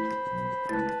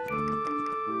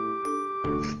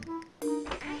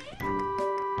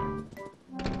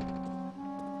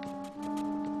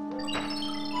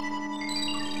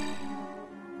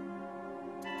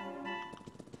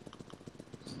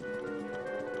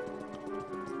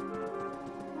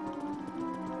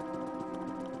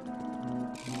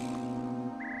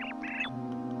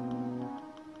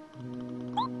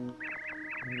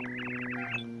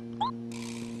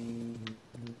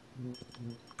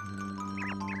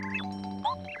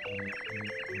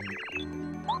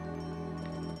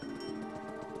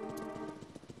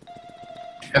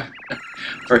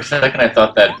 For a second, I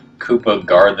thought that Koopa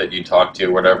guard that you talked to,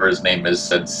 whatever his name is,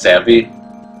 said savvy.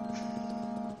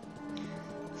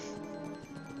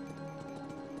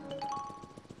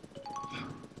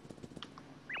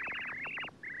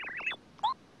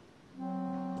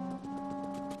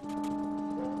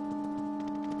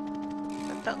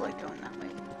 I felt like going that way.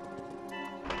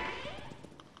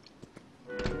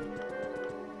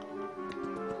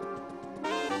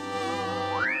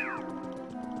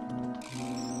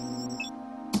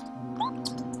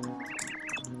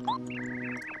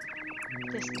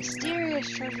 This mysterious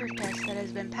treasure chest that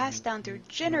has been passed down through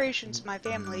generations of my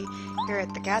family here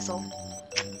at the castle.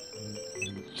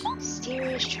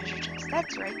 Mysterious treasure chest.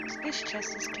 That's right. This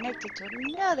chest is connected to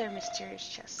another mysterious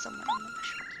chest somewhere in the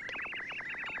mushroom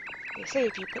keep. They say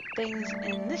if you put things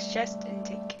in this chest and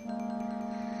take them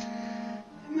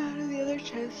out of the other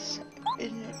chest,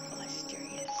 isn't it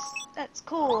mysterious? That's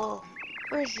cool.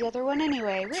 Where's the other one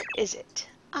anyway? Where is it?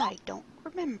 I don't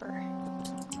remember.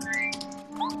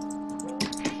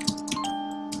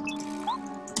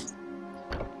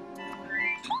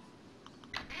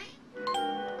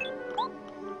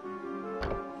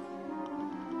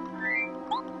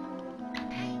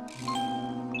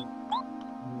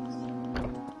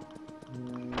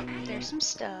 There's some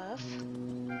stuff.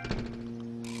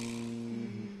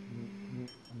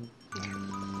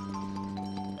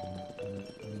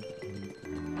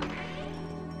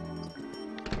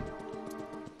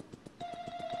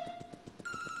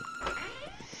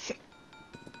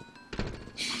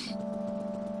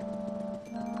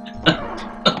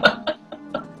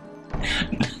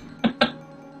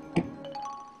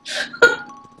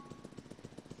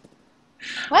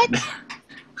 What?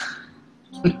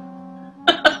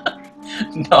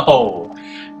 No,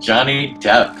 Johnny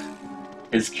Depp,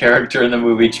 his character in the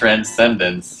movie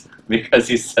Transcendence, because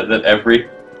he said that every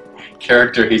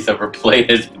character he's ever played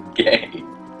has been gay.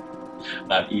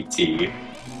 Not E.T.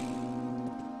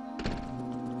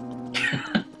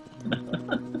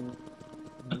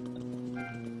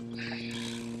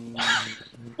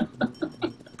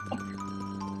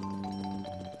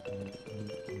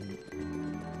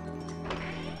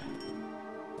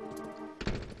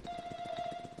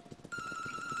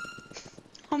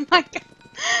 Oh my god.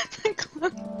 The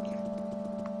clock.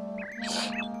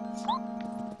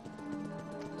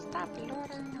 Stop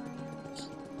loitering around.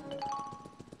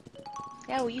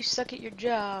 Yeah, well, you suck at your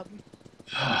job.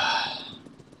 Oh,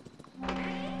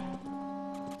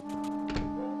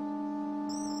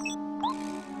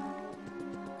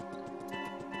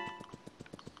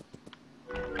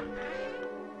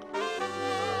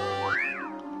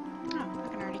 I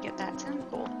can already get that. Sounds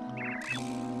cool.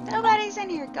 Nobody's in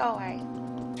here. Go away.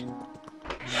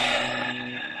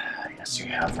 Yes, you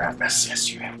have, Rapmus.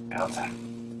 Yes, you have.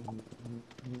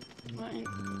 What?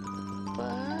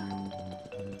 What?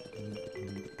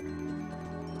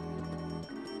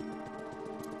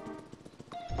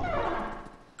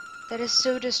 That is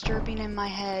so disturbing in my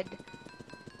head.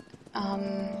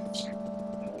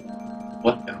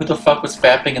 What? Who the fuck was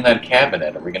fapping in that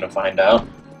cabinet? Are we gonna find out?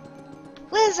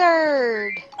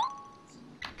 Lizard!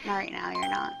 Not right now, you're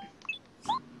not.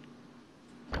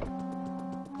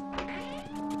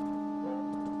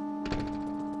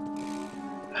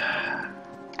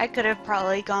 I could have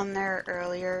probably gone there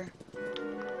earlier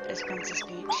as Princess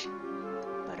Peach,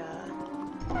 but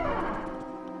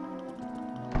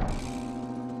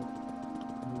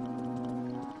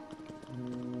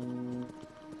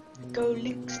go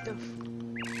Link stuff.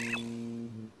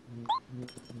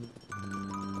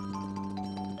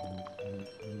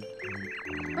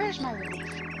 Where's my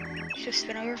relief? Just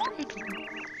been overafraid.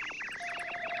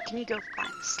 Can you go find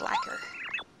the slacker?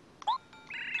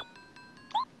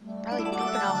 Probably pooping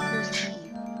off her steam.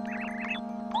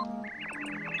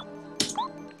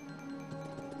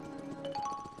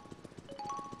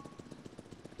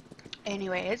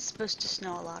 Anyway, it's supposed to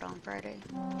snow a lot on Friday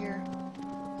here.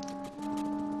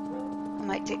 I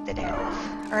might take the day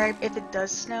off. Or if it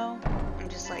does snow, I'm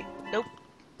just like, nope.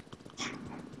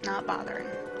 Not bothering.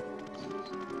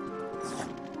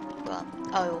 Well,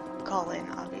 I'll call in,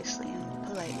 obviously, and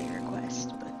politely request,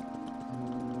 but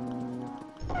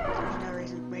there's no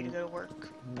reason for me to go to work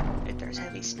if there's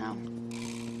heavy snow.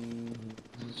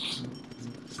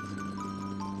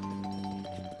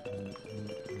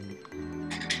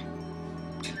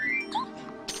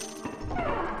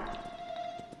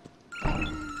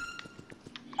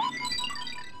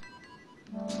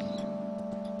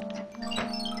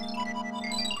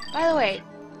 By the way,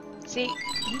 see,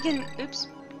 he can, oops.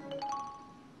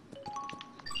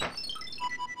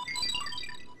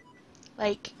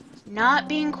 Like, not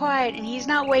being quiet, and he's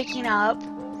not waking up.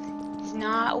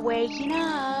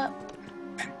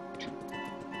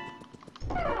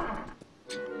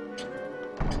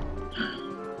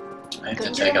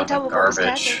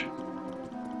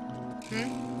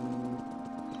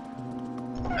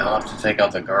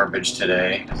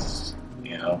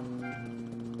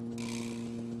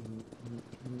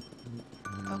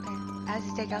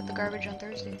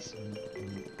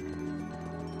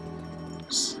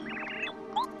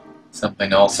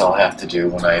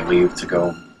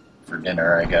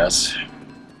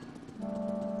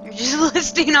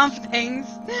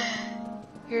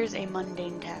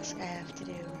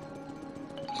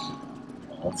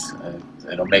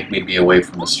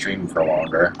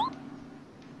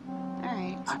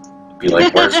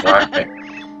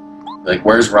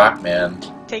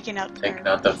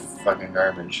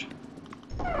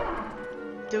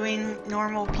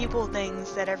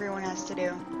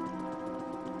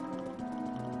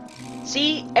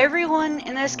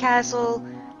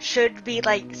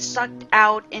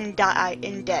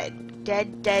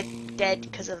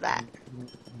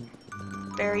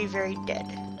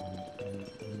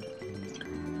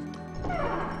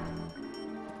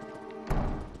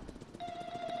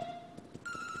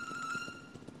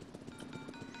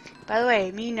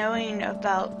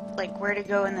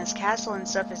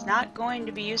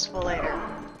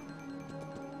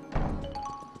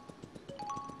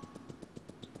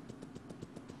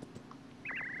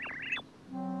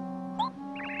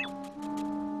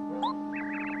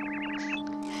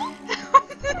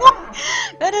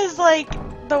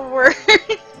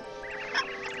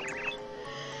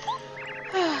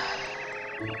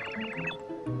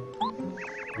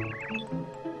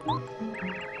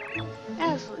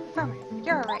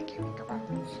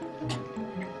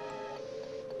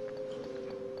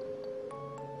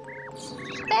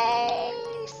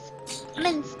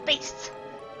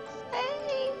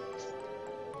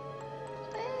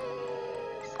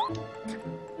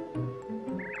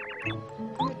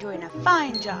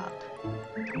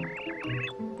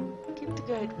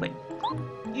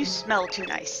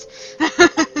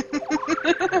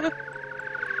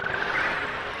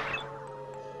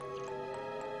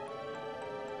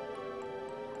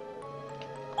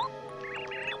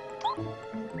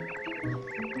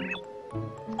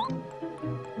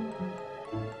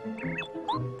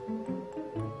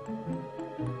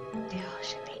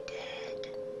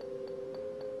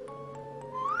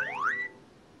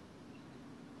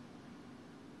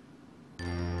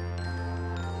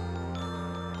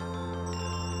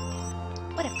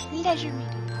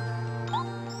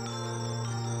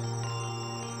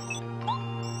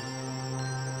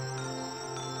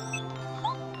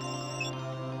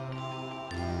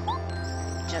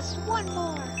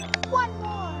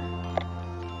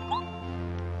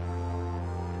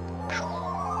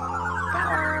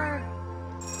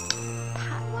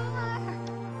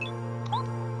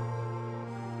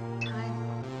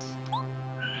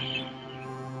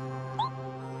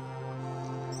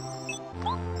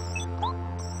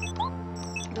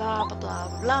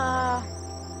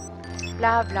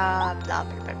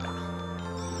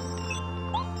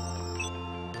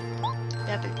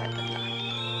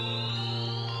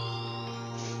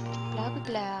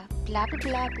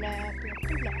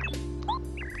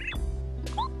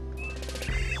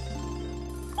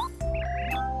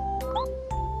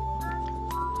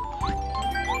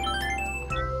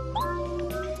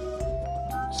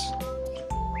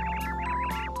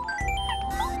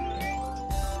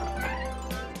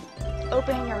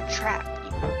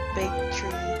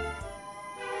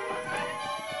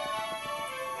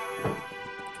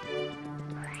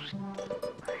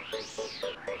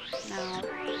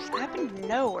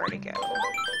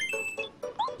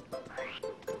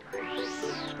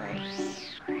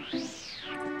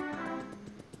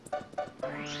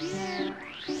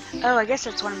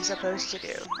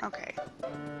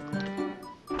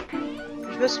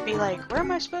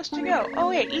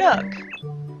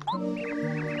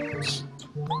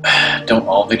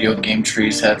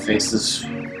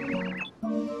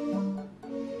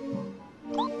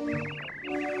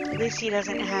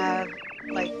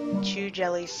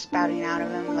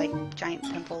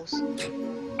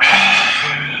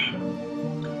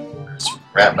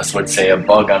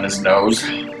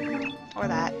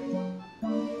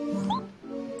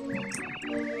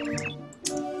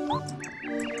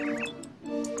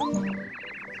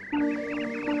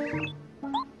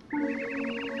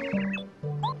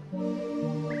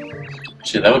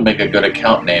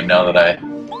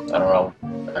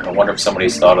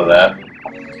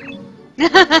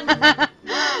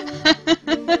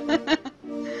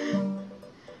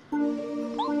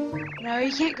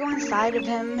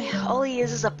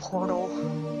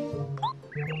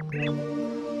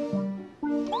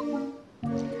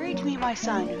 Great to meet my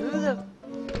son. Who the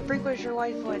freak was your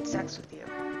wife who had sex with you?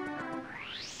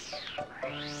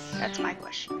 That's my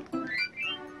question.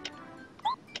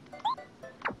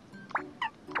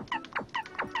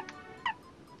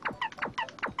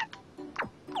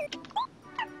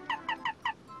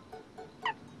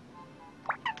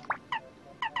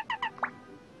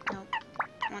 Nope.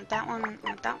 Want that one,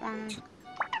 want that one,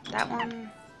 that one,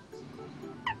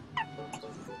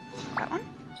 that one?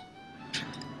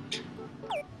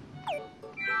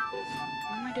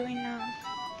 What am I doing now?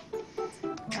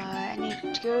 I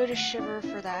need to go to Shiver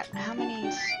for that. How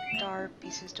many star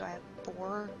pieces do I have?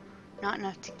 4? Not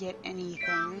enough to get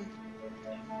anything.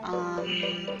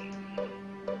 I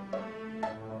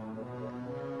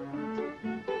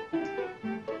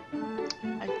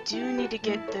do need to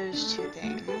get those 2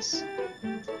 things.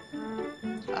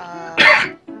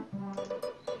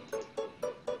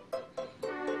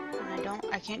 And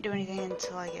I can't do anything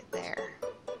until I get there.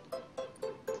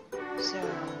 So,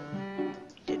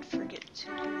 did forget to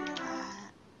do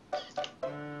that.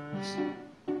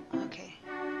 Okay.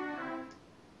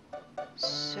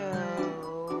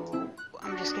 So,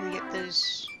 I'm just gonna get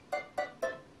those.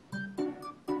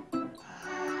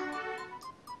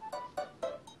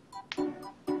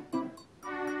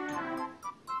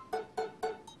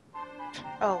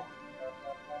 Oh.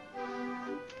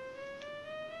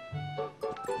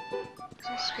 Was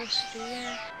I supposed to do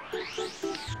that?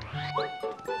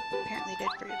 Apparently did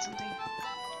forget something.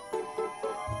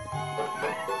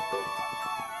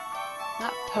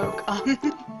 Not poke. I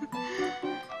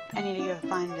need to go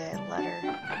find a letter.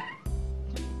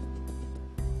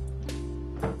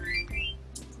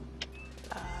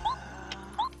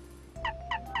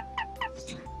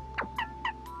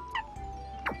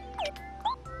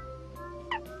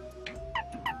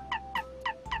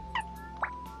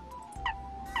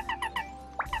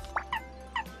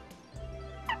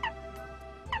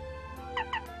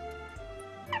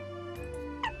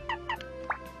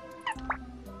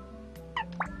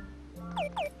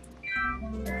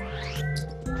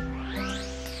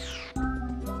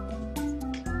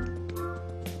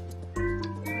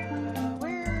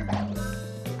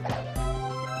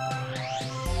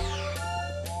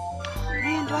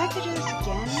 Do I have to do this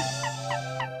again?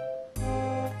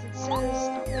 It says...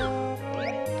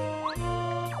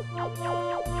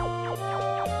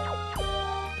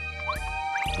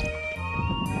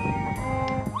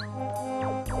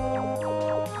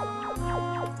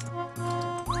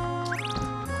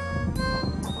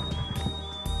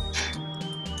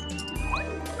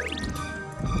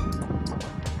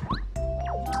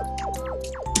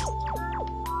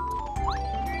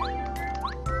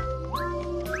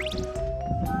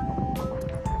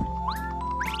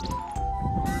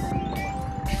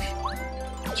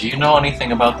 Do you know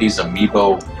anything about these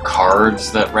amiibo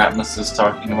cards that Ratmus is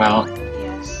talking about?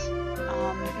 Yes.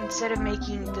 Instead of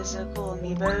making physical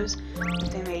amiibos,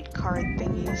 they made card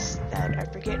thingies that I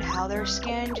forget how they're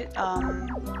scanned.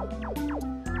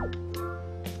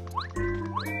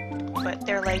 But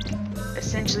they're like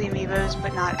essentially amiibos,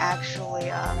 but not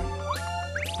actually.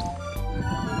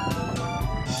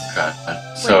 Okay.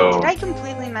 So. Wait, did I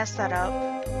completely mess that up?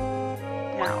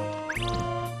 No.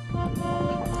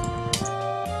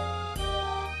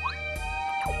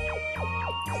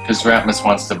 Because Ratmus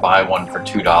wants to buy one for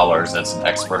 $2 that's an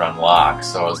expert unlock,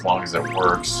 so as long as it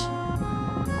works.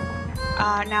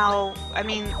 Now, I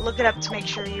mean, look it up to make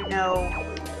sure you know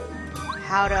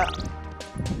how to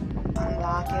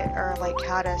unlock it, or like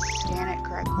how to scan it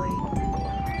correctly.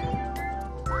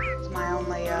 It's my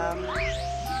only,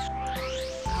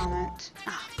 comment.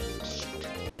 Ah, shoot.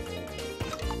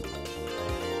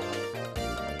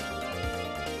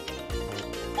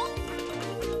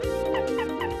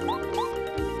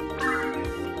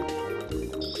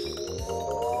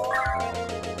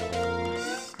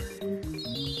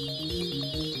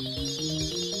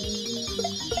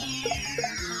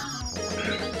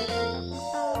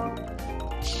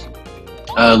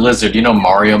 Lizard, you know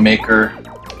Mario Maker?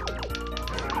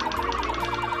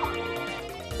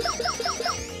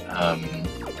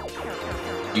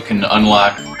 You can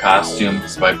unlock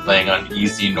costumes by playing on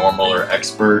easy, normal, or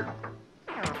expert.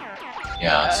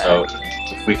 Yeah, so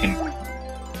if we can...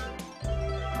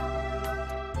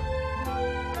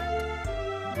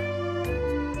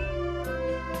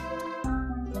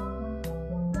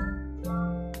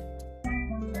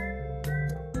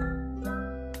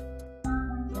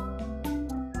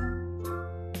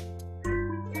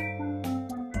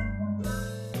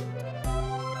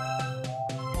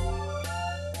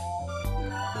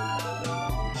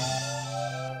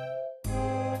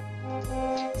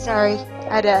 Sorry,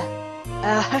 I had to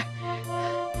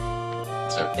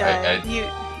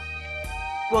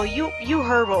So you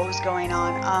heard what was going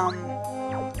on.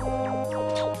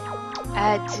 I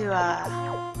had to,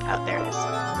 oh, there it is.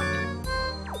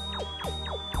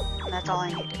 And that's all I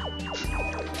needed.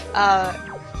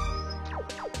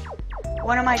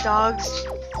 One of my dogs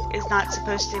is not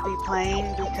supposed to be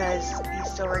playing because he's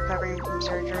still recovering from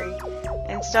surgery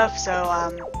and stuff, so,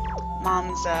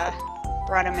 Mom's,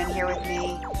 brought him in here with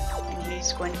me, and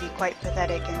he's going to be quite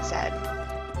pathetic and sad.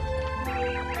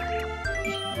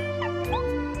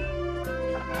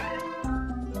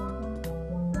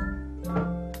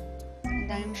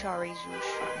 And I'm sorry, Zeus.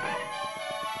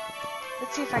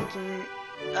 Let's see if I can,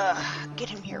 get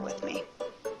him here with me.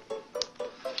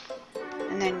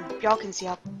 And then y'all can see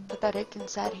how pathetic and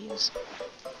sad he is.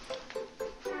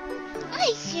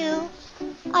 Hi, Sue.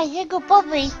 Oh, you're a good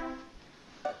puppy.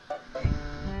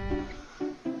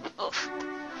 Oof.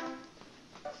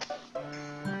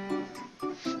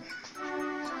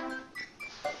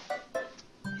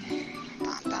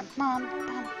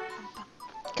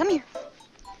 Come here.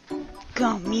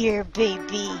 Come here,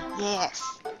 baby.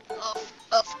 Yes. Oof,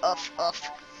 oof, oof, oof.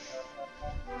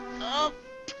 Up.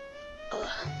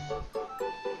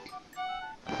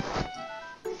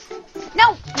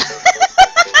 No!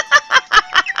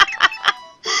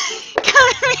 Come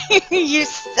here, you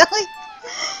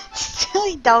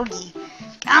silly doggy.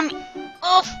 Come here.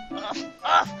 Oof, oof,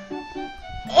 oof.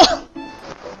 Oh.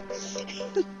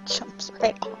 He jumps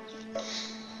right off.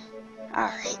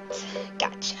 Alright,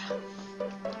 gotcha.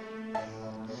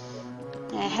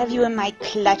 I have you in my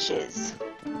clutches.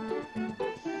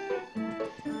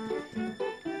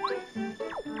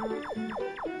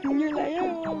 And you're like, I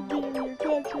don't want to be in your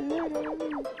clutches.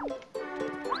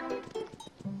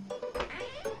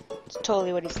 It's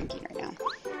totally what he's thinking right now.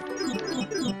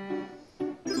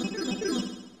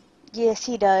 Yes,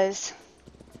 he does.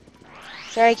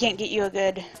 Sorry I can't get you a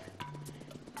good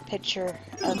picture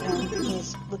of him.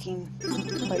 He's looking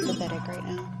quite pathetic right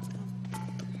now.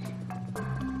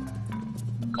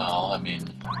 well, I mean,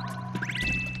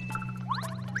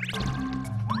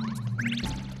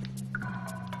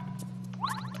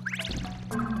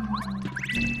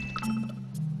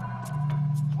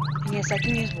 Yes, I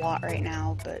can use Watt right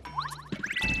now, but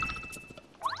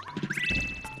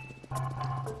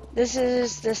this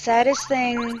is the saddest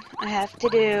thing I have to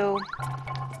do.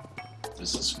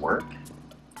 does this work?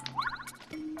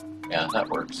 Yeah, that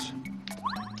works.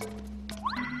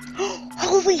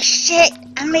 Holy shit!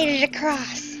 I made it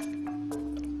across!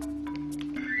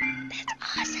 That's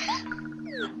awesome!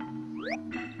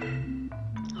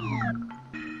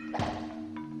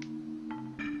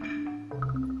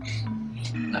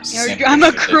 That's the same I'm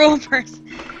a picture that cruel person.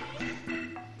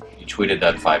 You tweeted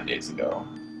that 5 days ago.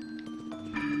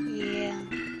 Yeah.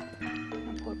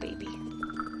 Oh, poor baby.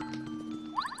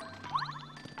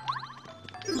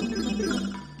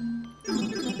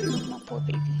 Oh, poor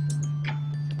baby.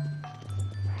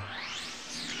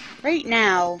 Right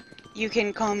now, you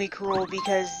can call me cruel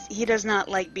because he does not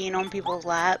like being on people's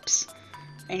laps.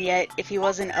 And yet, if he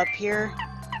wasn't up here,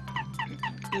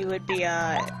 he would be,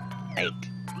 like,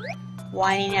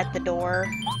 whining at the door.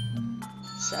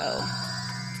 So.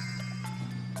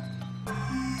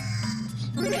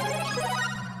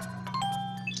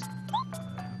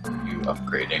 You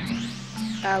upgrading?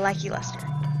 Lucky Lester.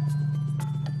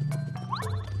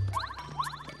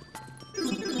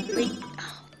 Wait.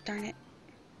 Oh, darn it.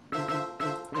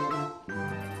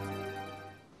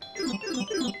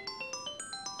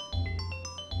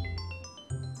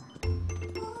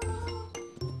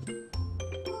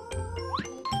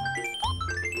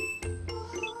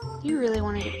 You really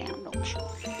want to get down, don't you?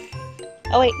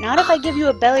 Oh wait, not if I give you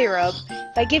a belly rub.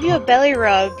 If I give you a belly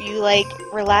rub, you like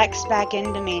relax back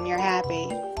into me and you're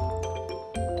happy.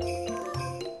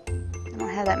 I don't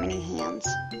have that many hands.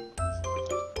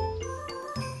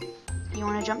 You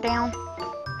want to jump down?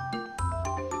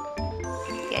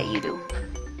 Yeah, you do.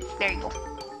 There you go.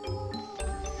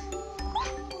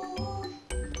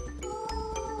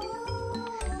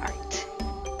 Alright.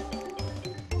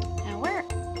 Now where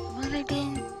have I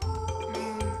been?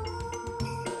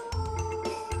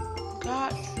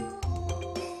 Got...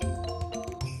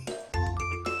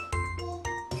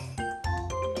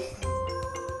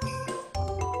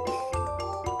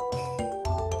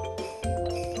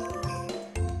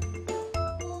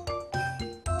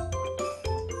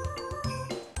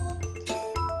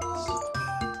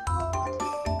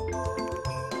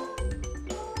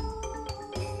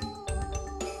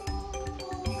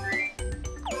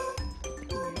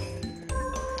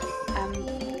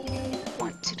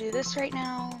 want to do this right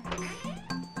now.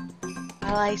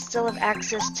 While I still have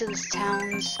access to this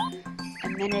town's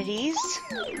amenities.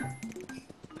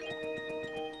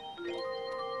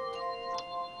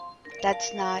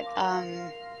 That's not,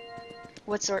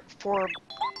 what sort for,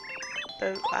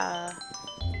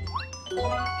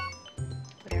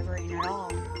 whatever ain't at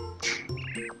all.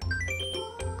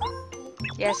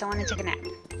 Yes, I want to take a nap.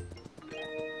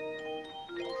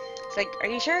 It's like, are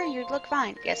you sure? You look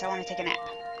fine. Yes, I want to take a nap.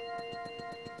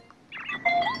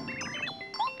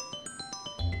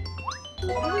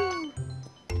 Woo!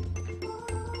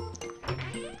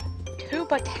 2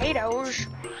 potatoes.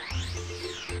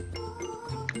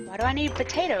 Why do I need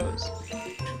potatoes? I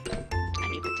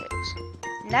need potatoes.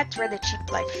 And that's where the cheap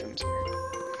life shrooms are.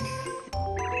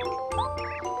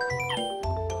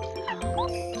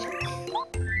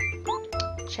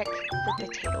 Check the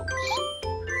potatoes.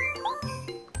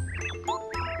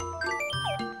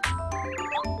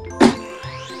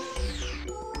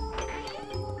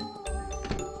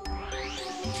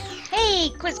 Hey,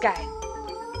 quiz guy.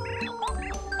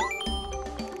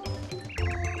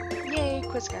 Yay,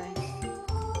 quiz guy.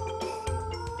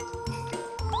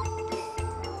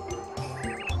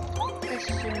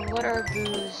 Question, what are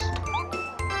booze?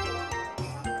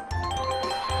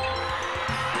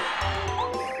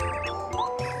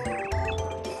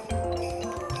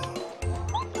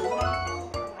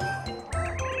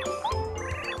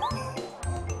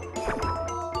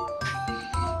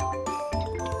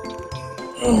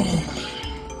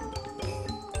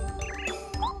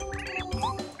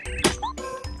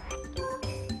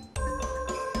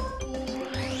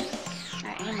 I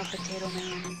am a potato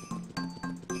man.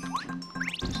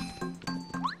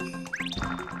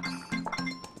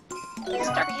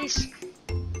 Stargaze.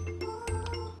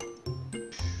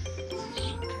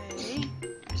 Okay,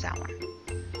 there's that one.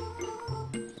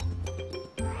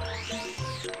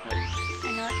 I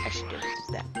know what I should do is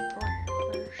that first.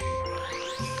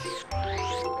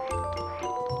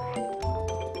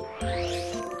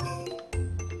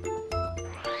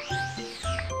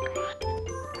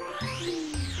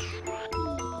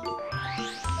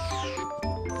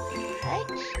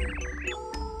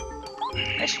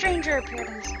 A stranger appeared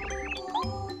in the sky.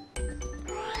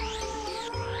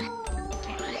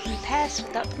 Can't let me pass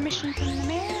without permission from the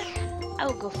mayor? I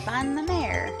will go find the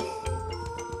mayor.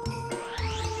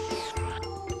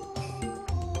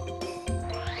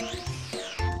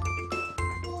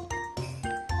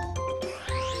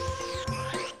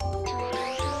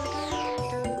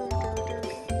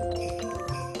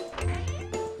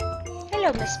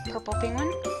 Hello, Miss Purple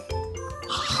Penguin.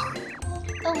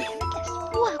 Oh, we have a guest.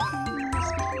 Welcome, Miss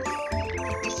Muffins.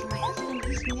 Like to see my husband.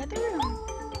 He's in the other room.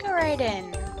 Go right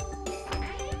in.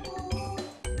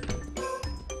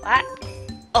 What?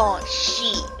 Oh,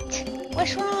 shit.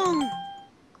 What's wrong?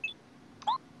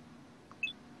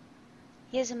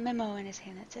 He has a memo in his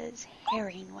hand that says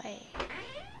Herring Way.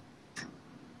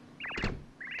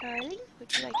 Darling,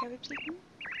 would you like everything?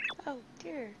 Oh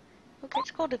dear. You'll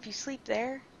catch cold if you sleep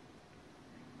there.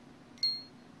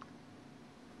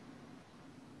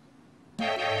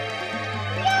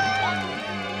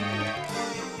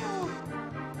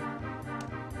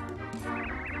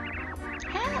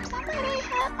 Help! Somebody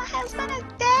help! My husband is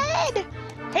dead!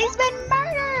 He's been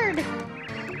murdered!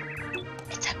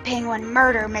 It's a penguin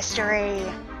murder mystery!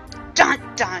 Dun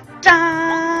dun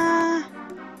dun!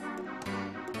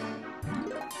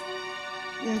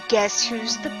 And guess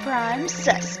who's the prime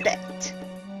suspect?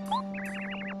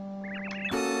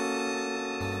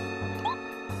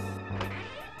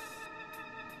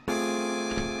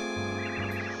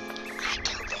 I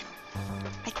killed him.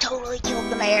 I totally killed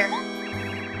the mayor.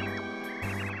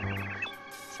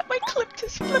 Somebody clipped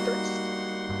his flippers.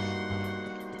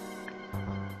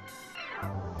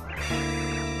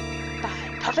 By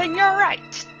puffing your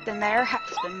right, the mayor has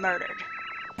been murdered.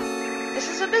 This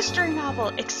is a mystery novel,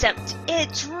 except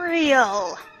it's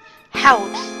real. How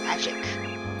tragic.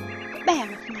 Man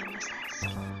with my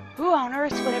mustache. Who on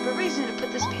earth would have a reason to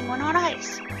put this penguin on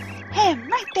ice? Him,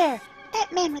 right there.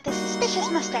 That man with the suspicious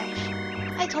mustache.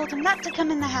 I told him not to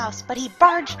come in the house, but he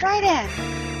barged right in.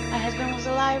 My husband was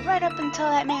alive right up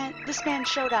until this man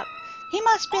showed up. He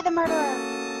must be the murderer.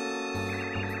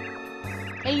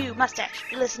 Hey you, mustache,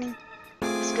 you listening?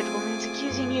 This good woman's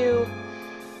accusing you.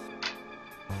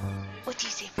 What do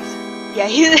you say for some? Yeah,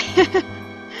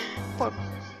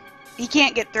 he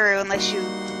can't get through unless you...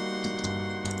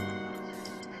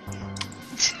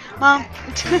 Mom.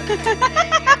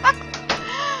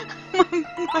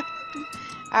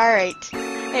 Alright.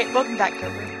 Hey, welcome back,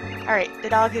 Cobra. Alright, the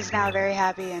dog is now very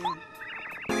happy and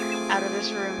out of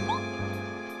this room.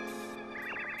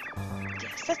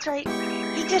 Yes, that's right.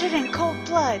 He did it in cold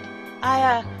blood.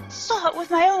 I, saw it with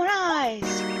my own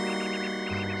eyes.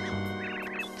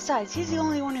 Besides, he's the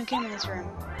only one who came in this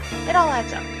room. It all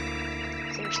adds up.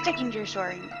 So you're sticking to your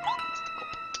story.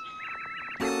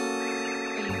 Are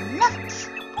you nuts?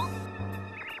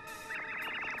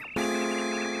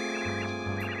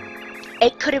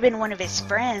 It could have been one of his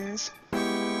friends.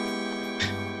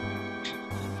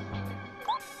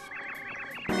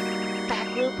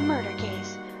 Backroom murder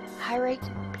case. High rate.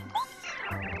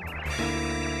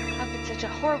 How could such a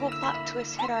horrible plot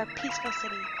twist hit our peaceful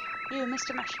city? You,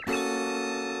 Mr. Mush.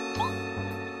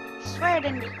 Swear it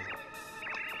in me.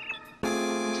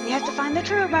 We have to find the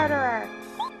true murderer.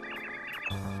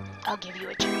 I'll give you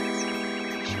a chance.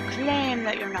 If you claim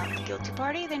that you're not the guilty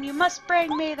party, then you must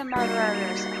bring me the murderer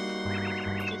yourself.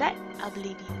 Do that, I'll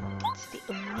believe you. It's the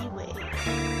only way.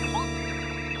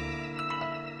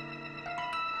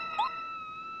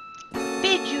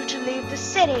 Bid you to leave the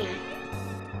city.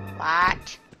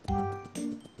 What?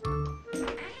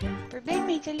 Forbid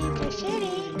me to leave the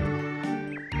city?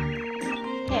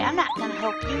 Hey, I'm not gonna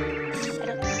help you. I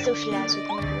don't socialize with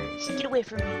murderers. Get away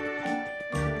from me.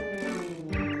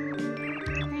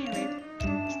 Anyway,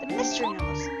 it's the mystery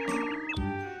nose.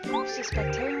 You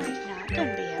suspect Harry? No, it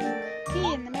couldn't be him.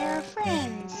 He and the mayor are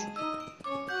friends.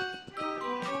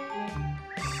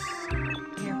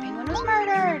 Your penguin was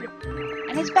murdered!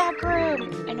 In his back room!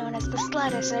 And no one has the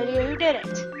slightest idea who did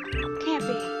it. Can't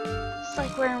be. It's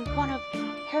like we're in one of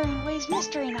Harry and Way's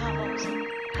mystery novels.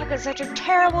 How could such a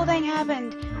terrible thing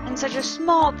happen in such a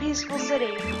small, peaceful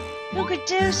city? Who could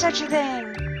do such a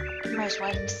thing? The mayor's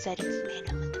wife said it was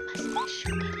Nana with the mustache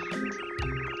who did it.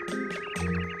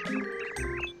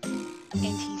 And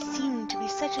he seemed to be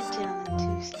such a gentleman,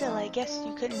 too. Still, I guess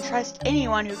you couldn't trust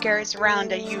anyone who carries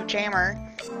around a huge hammer.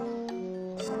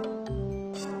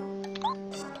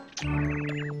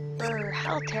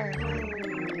 How terrible.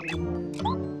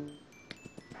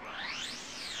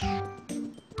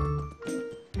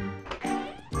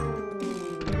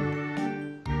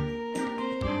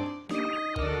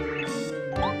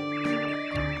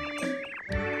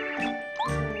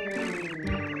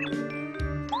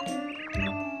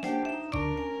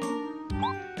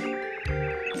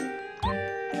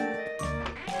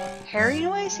 Harry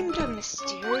and Way seem to have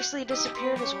mysteriously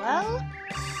disappeared as well?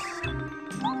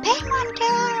 Penguin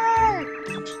killer!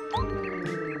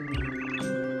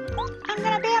 I'm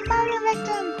gonna be a murder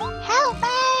victim! Help me!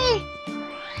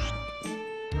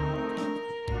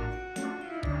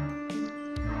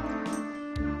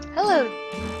 Hello,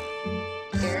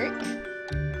 Derek.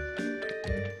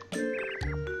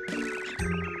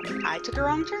 I took a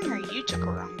wrong turn, or you took a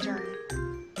wrong turn?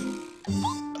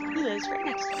 He lives right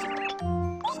next to me.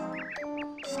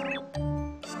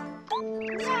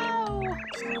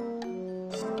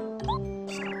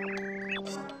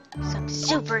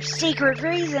 Super secret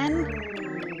reason.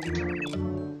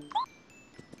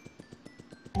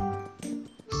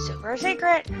 Super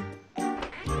secret.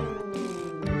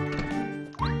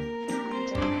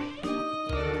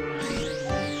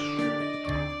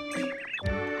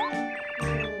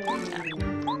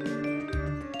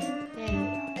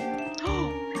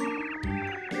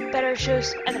 Better show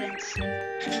some evidence.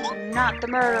 I'm not the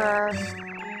murderer.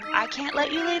 I can't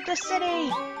let you leave the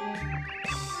city.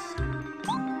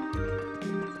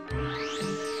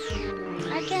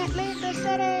 I can't leave the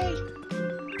city!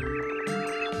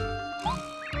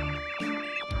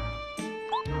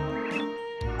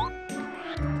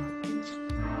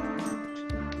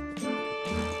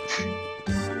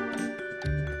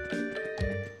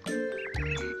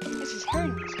 This is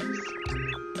Harry's house.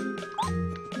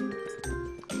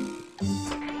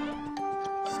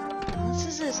 Well, this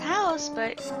is his house,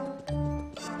 but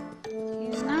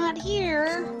he's not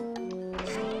here.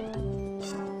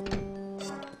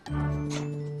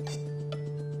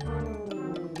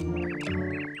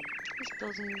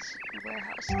 Building's a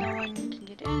warehouse. No one can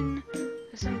get in.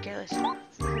 There's some careless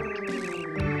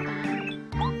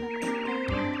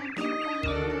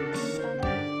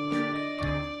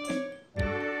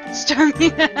Stormy.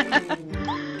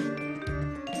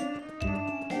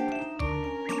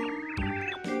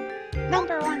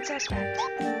 Number one suspect.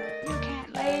 You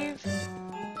can't leave.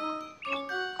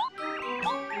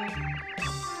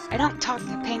 I don't talk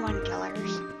to penguin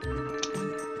killers.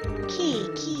 Key.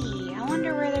 I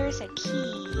wonder where there's a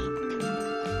key.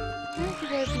 Where could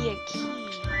there be a key?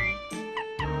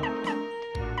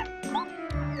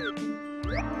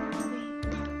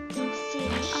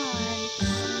 Sitting on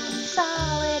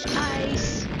solid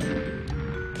ice.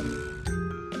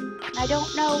 I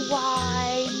don't know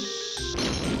why.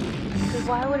 Because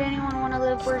why would anyone want to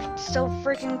live where it's so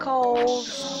freaking cold?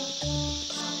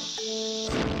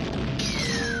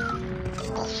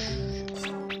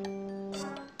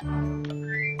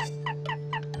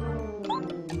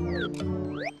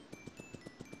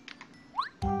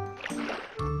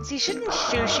 See, shouldn't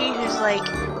Sushi, who's like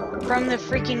from the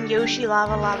freaking Yoshi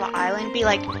Lava Island, be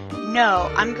like,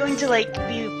 no, I'm going to like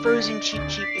be frozen cheap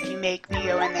if you make me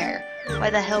go in there. Why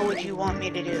the hell would you want me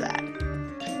to do that?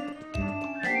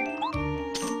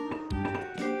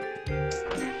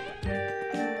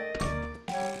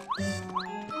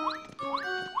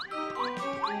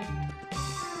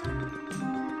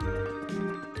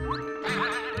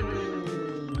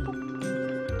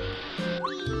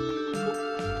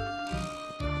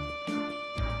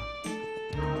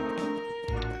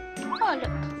 Oh,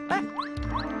 look.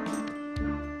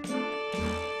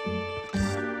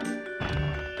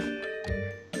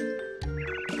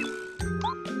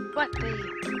 What the?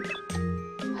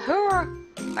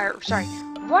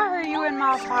 Why are you in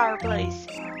my fireplace?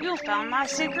 You found my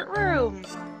secret room.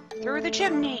 Through the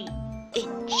chimney.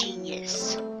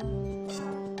 Ingenious.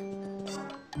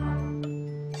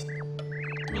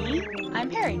 Me?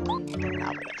 I'm Harry, the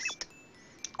novelist.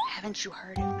 Haven't you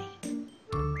heard of me?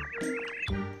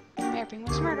 Merping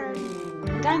was murdered,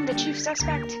 and I'm the chief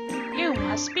suspect. You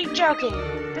must be joking.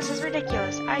 This is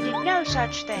ridiculous. I did no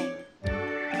such thing.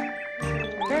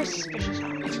 Very suspicious, huh?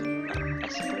 I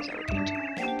suppose I would be too.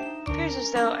 Appears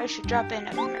as though I should drop in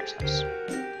at the mayor's house.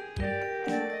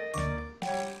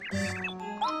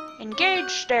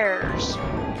 Engage stairs.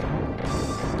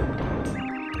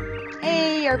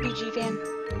 Hey, RPG fan.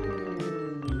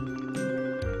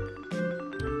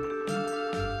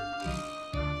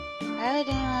 I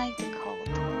didn't like the cold.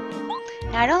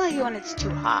 Now, I don't like it when it's too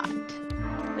hot,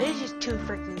 but it's just too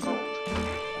freaking cold.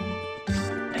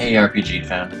 Hey, RPG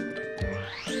fan.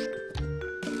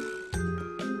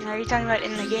 Are you talking about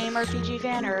in the game RPG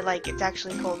fan, or like it's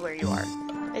actually cold where you are?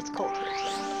 It's cold here.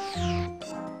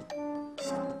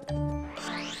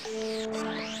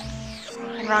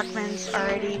 And Rockman's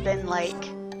already been like,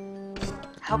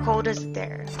 how cold is it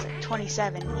there? It's like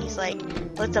 27. He's like,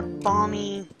 well, it's a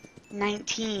balmy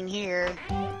 19 here.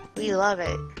 We love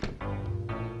it.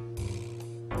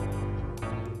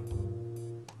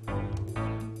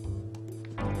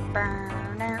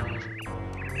 Burn out.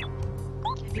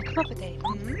 Have you come up with a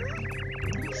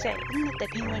say, isn't it the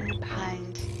penguin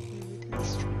behind the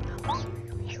mystery house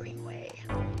hearing way?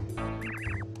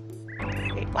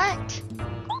 Wait, what?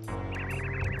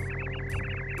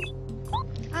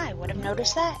 I would have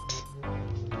noticed that.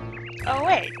 Oh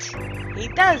wait, he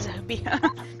does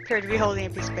appear to be holding a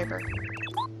piece of paper.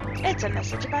 It's a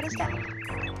message about his death.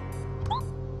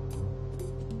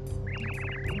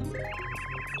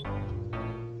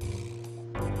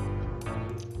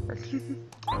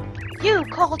 You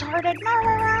cold-hearted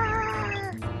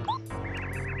murderer!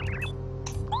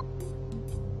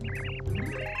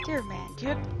 Dear man, do you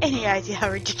have any idea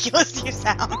how ridiculous you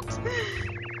sound?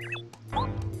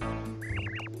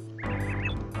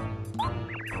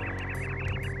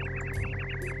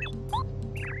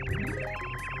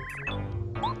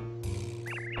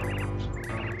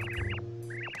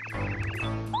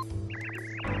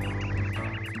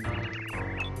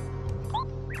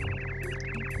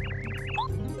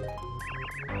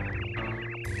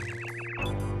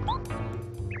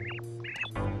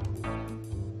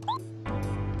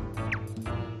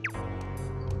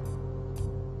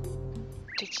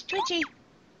 Twitchy, twitchy.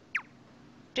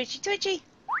 Twitchy, twitchy.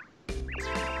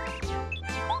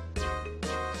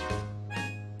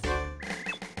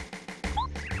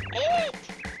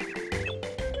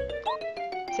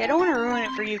 See, I don't want to ruin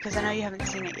it for you because I know you haven't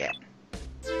seen it yet.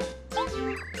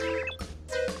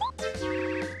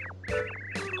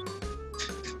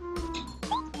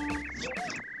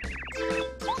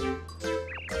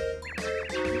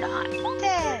 Not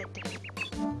dead.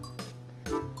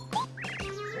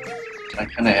 I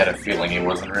kind of had a feeling he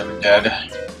wasn't really dead.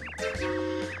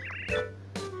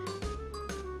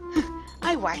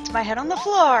 I whacked my head on the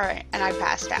floor and I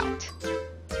passed out.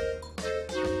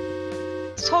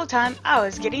 This whole time I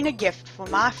was getting a gift for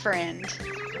my friend.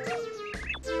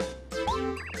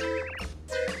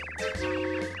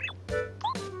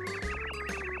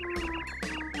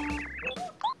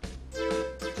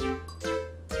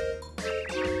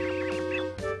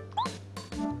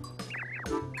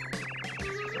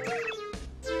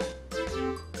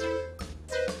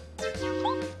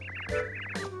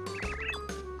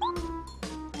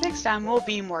 Next time we'll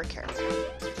be more careful.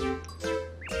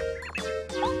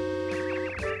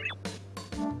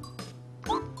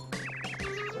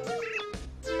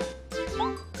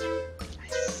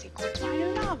 A sequel to my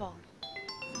new novel.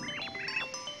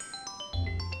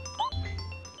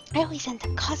 I always end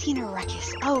up causing a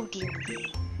ruckus. Oh dear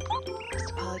me.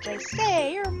 Just apologize.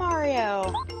 Say, you're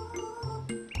Mario.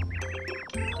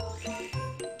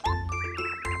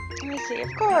 Let me see,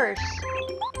 of course.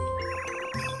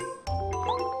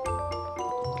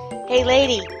 Hey,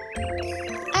 lady.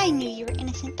 I knew you were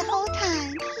innocent the whole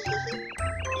time.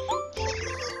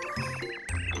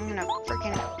 I'm gonna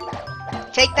freaking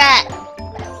take that,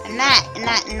 and that, and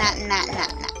that, and that, and that, and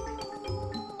that, and that.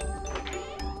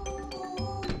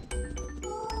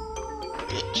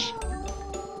 Bitch.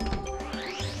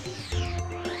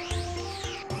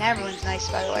 And everyone's nice,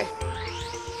 by the way.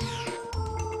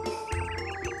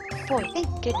 Boy, thank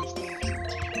goodness there's some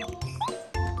candy.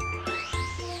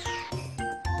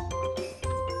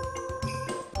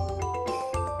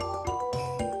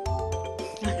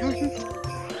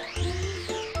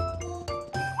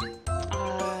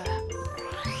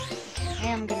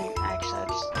 I'm gonna actually I'll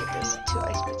just get those 2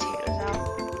 iced potatoes out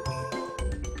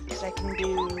because I can do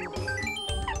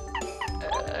a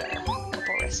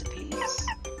couple recipes.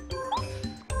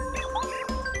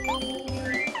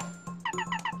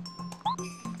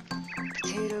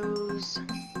 Potatoes,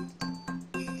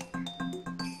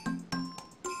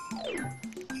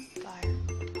 fire.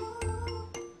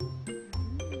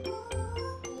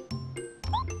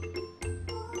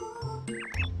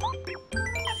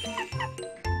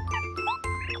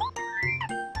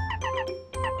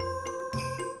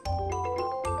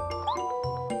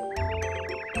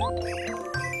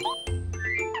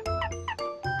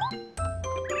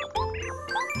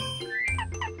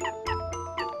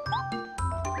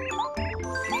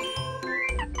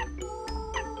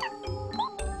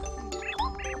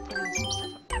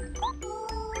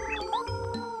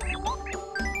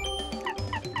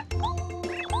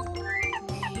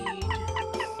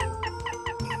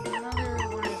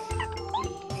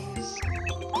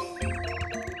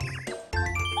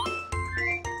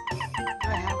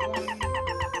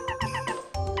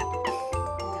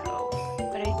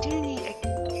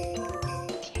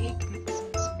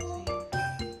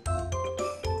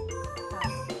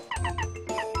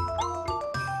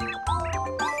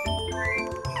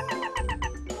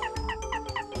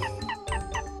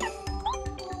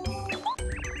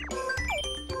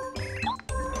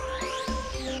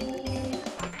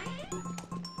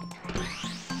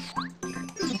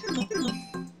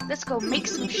 Let's go make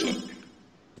some shit.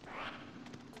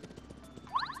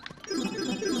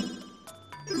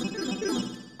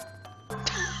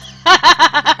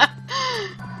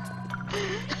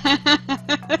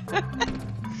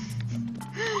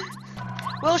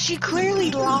 Well, she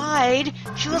clearly lied.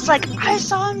 She was like, I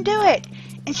saw him do it.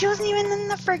 And she wasn't even in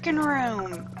the freaking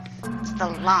room. It's the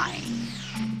lying.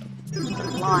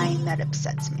 The lying that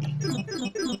upsets me.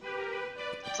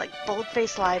 It's like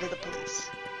bold-faced lie to the police.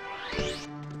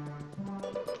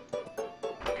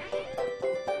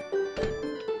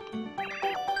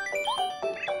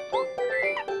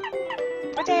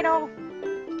 Potato!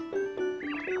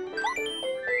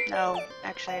 No,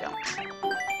 actually I don't.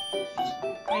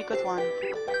 Make with one.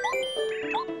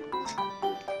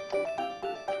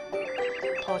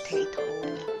 Potato.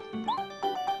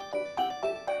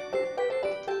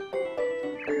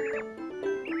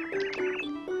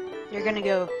 You're gonna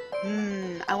go,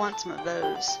 I want some of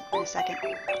those in a second.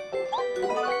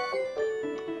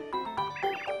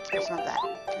 It's not that.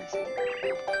 In a second.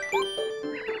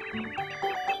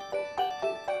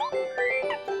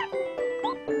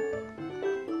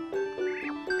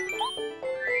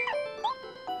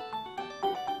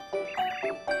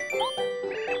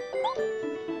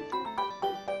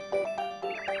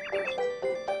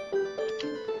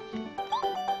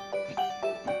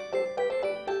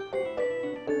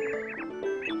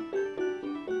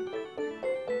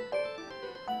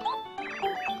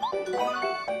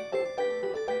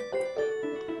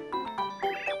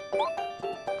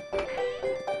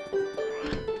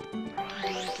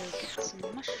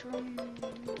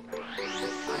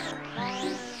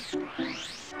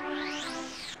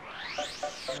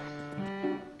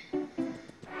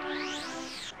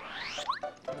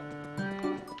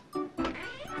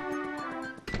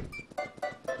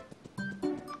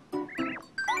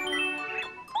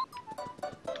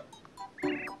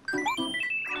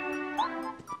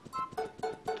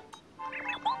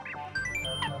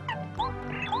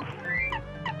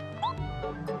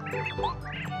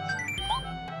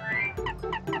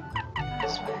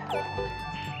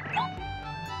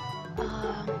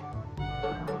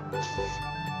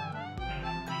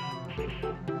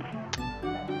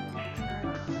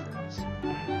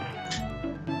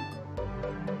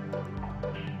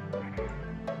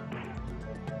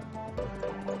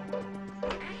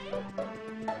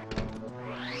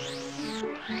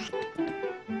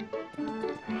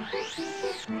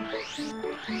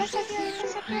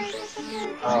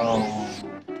 Oh.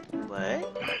 What?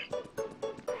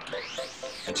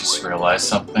 I just realized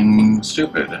something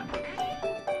stupid.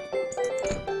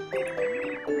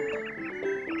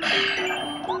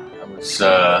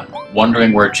 was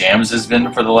wondering where Jams has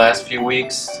been for the last few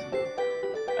weeks.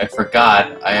 I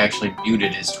forgot I actually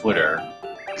muted his Twitter.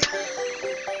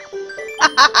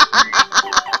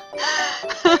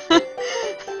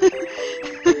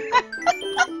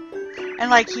 And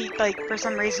like he, like, for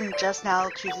some reason just now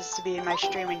chooses to be in my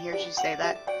stream and hears you say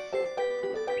that.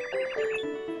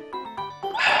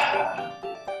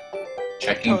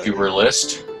 Checking viewer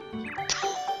list.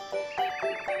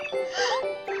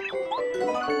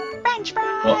 French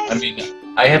fries! Well, I mean,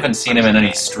 I haven't seen him in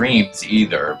any streams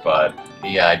either, but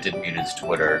yeah, I did mute his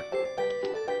Twitter.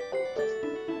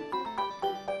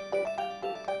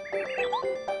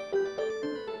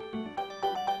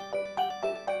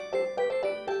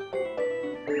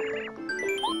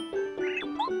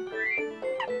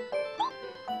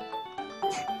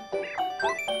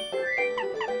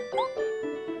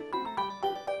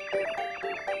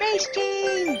 Race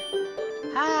Jean!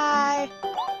 Hi!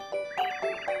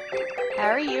 How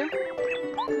are you?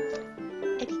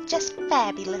 It is just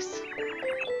fabulous.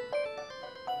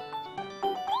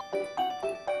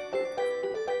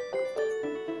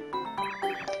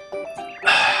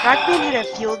 Rockman had a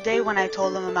field day when I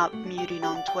told him about muting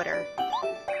on Twitter.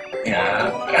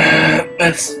 Yeah,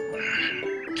 that's...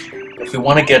 If we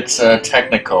want to get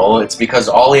technical, it's because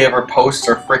all he ever posts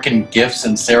are frickin' GIFs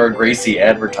and Sarah Gracie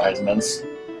advertisements.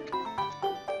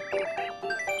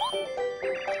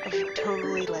 I should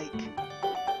totally, like,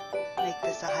 make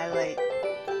this a highlight.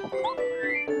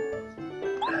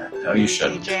 No, you Say,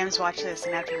 shouldn't. James, watch this,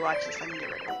 and after you watch this, I can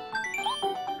get rid of it.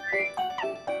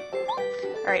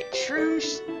 Alright, shroom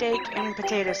steak and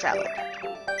potato salad.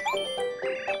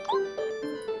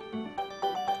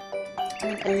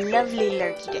 A lovely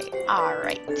lurky day.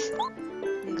 Alright.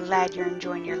 I'm glad you're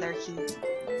enjoying your lurking.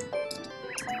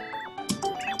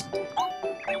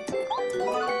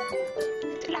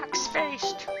 Deluxe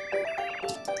first.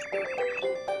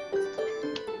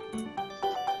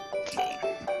 Okay.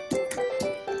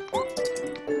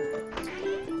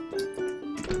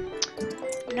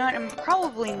 You know what? I'm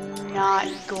probably not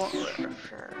going.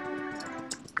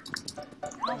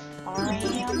 How far I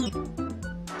am?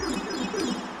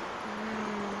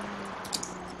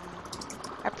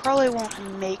 I probably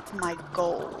won't make my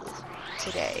goal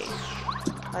today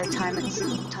by the time it's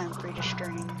time for you to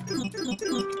stream.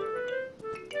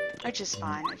 Which is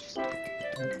fine. I just...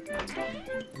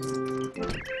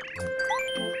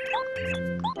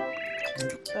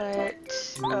 But...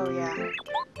 oh yeah.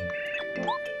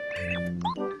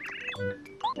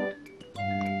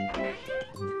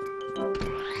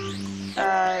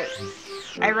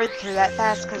 I read through that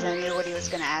fast because I knew what he was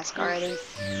going to ask already.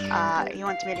 He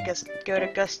wants me to go to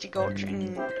Gusty Gulch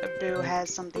and Boo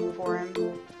has something for him.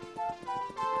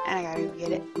 And I gotta go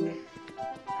get it.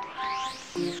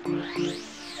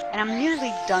 And I'm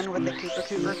nearly done with the Koopa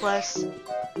Koop request.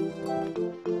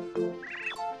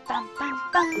 Bum, bum,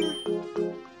 bum.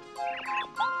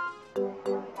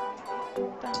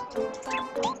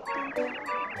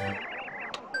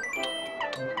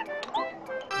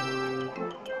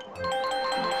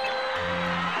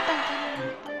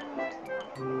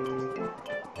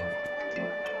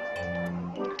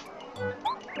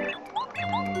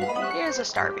 Here's a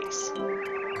starbase.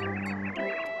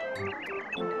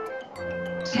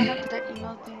 Sign up for that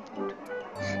email thing.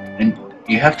 And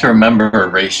you have to remember,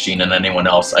 Race Gene and anyone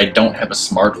else, I don't have a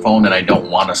smartphone and I don't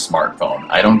want a smartphone.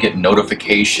 I don't get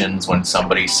notifications when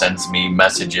somebody sends me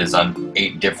messages on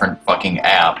 8 different fucking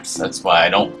apps. That's why I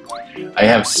don't... I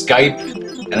have Skype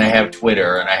and I have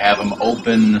Twitter and I have them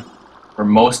open for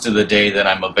most of the day that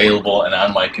I'm available and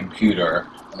on my computer.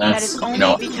 And That that's, is only you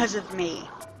know, because of me.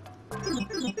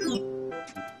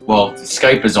 well,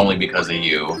 Skype is only because of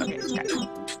you. Okay,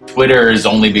 Skype. Twitter is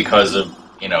only because of,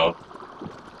 you know,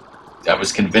 I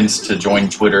was convinced to join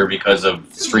Twitter because of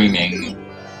streaming.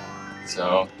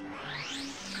 So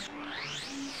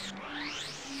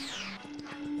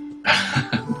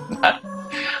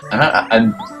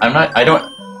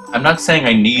I'm not saying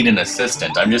I need an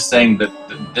assistant. I'm just saying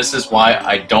that this is why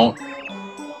I don't,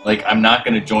 like, I'm not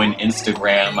going to join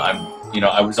Instagram.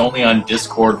 I was only on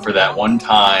Discord for that one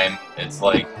time. It's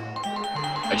like,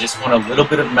 I just want a little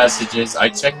bit of messages. I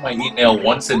check my email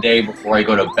once a day before I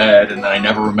go to bed, and then I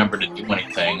never remember to do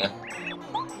anything.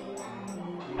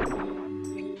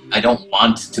 I don't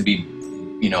want to be,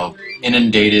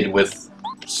 inundated with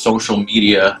social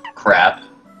media crap.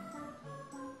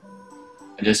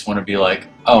 I just want to be like,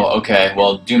 oh, okay,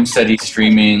 well, Doom said he's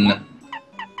streaming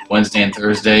Wednesday and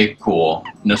Thursday. Cool.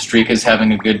 Nostrika's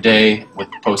having a good day with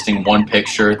posting 1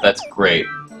 picture. That's great.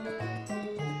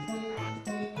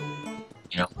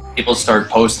 People start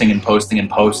posting and posting and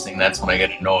posting. That's when I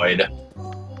get annoyed.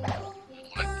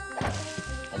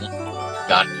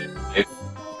 got it.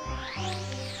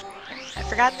 I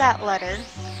forgot that letter.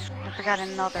 I forgot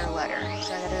another letter,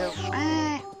 so I gotta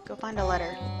go find a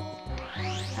letter.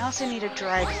 I also need a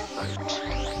dried fruit.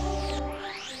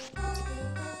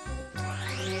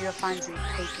 I need to go find some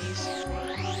cookies.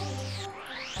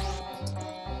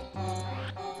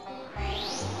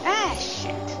 Ah,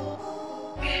 shit.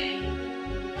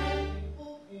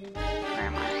 Where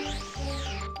am I?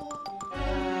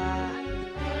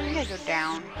 I gotta go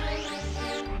down.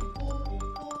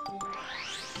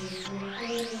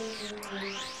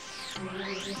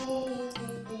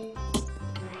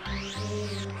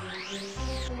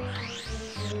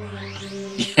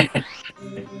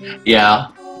 Yeah.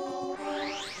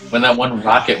 When that one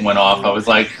rocket went off, I was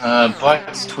like,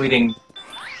 Buck's tweeting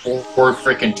four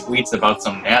freaking tweets about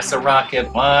some NASA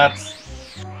rocket. What?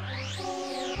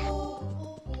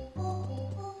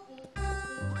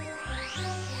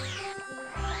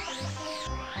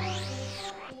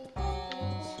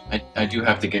 I do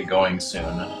have to get going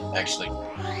soon. Actually,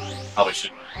 probably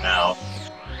should now.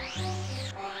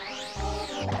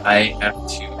 I have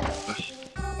to,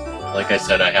 like I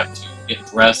said, I have to get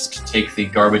dressed, take the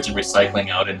garbage and recycling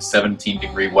out in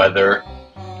 17-degree weather.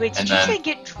 Wait, did you say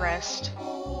get dressed?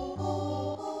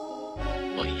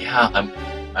 Well, yeah,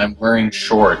 I'm wearing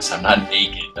shorts. I'm not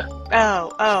naked.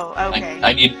 Oh, okay.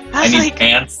 I need like,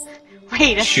 pants,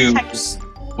 wait a shoes,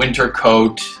 winter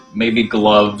coat, maybe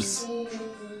gloves.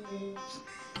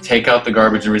 Take out the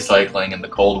garbage and recycling in the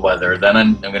cold weather. Then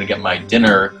I'm gonna get my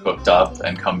dinner cooked up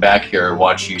and come back here,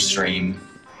 watch you stream,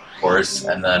 of course,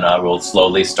 and then I will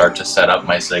slowly start to set up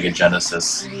my Sega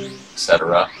Genesis,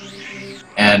 etc.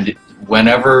 And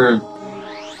whenever you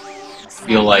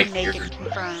feel like naked you're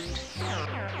confirmed.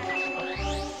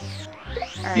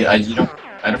 Right. Yeah,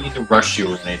 I don't need to rush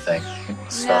you or anything.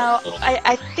 No,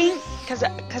 I think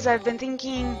because I've been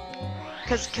thinking,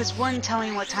 because one,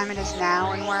 telling what time it is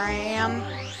now and where I am,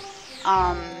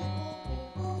 I'm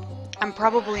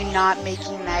probably not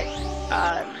making that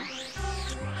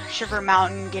Shiver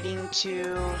Mountain getting to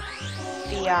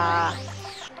the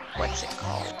what's it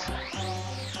called,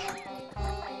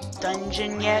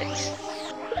 dungeon yet,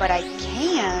 but I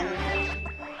can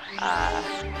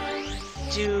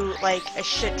do like a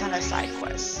shit ton of side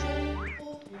quests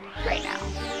right now.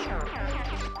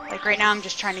 Like right now I'm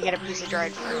just trying to get a piece of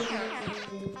dried fruit.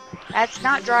 That's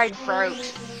not dried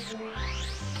fruit.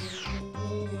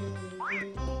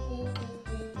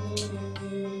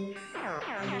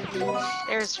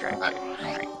 There's dried fruit.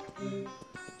 Alright.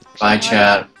 Bye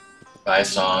chat, bye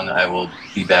song, I will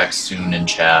be back soon in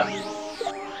chat.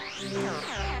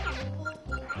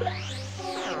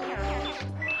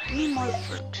 Give me more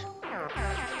fruit.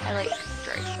 I like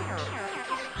dried fruit.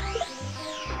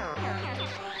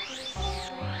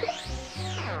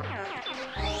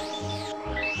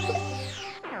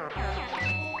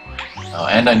 Oh,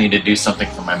 and I need to do something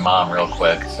for my mom real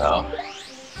quick, so...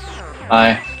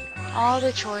 Bye. All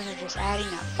the chores are just adding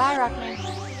up. Bye, Rockman.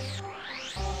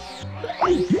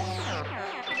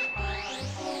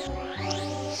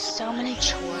 So many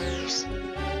chores.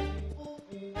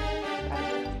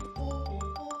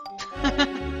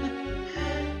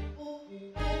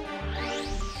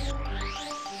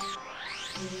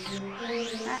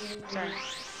 Sorry.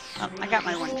 Oh, I got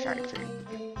my one shard fruit.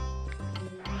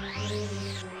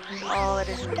 That's all that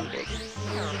is needed.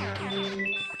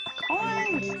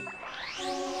 Coins!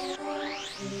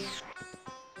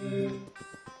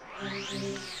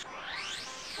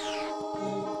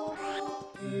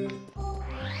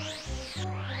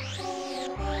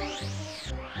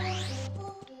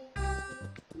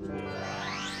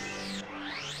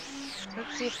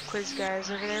 Let's see if quiz guy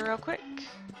is over there real quick.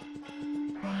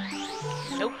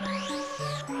 Nope. I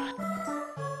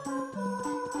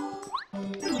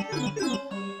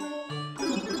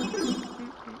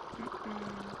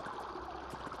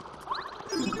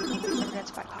forgot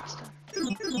to buy pasta. Do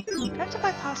I have to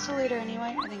buy pasta later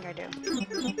anyway? I think I do.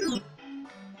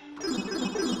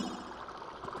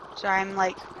 Sorry, I'm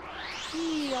like,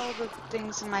 all the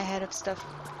things in my head of stuff.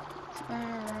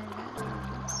 And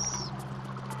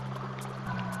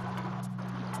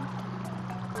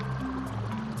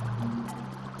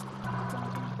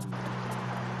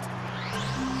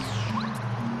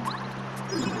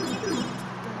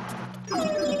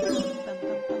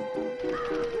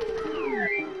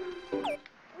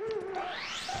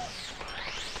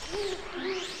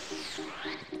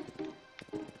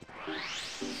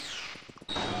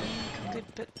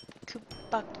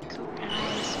all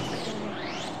these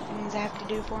freaking things I have to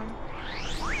do for him.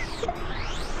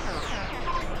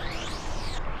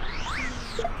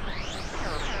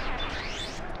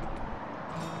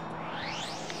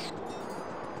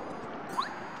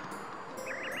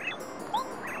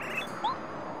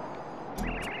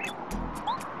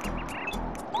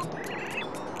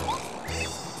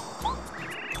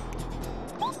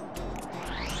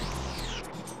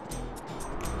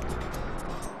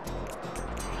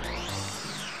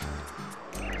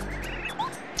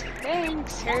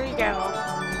 Yes, here we go.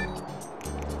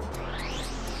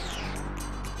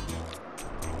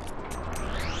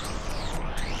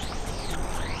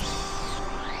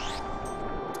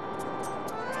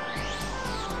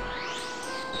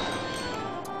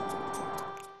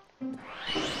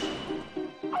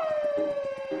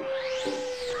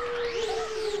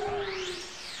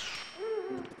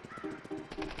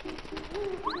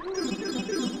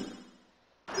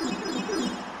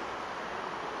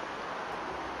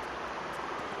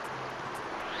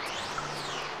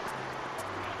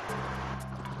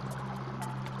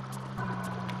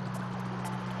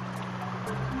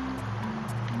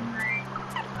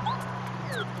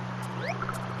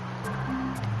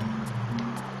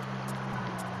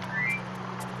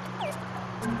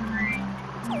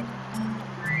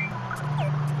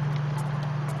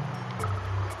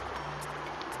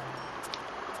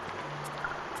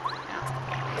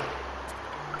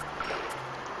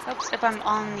 Helps if I'm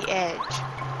on the edge.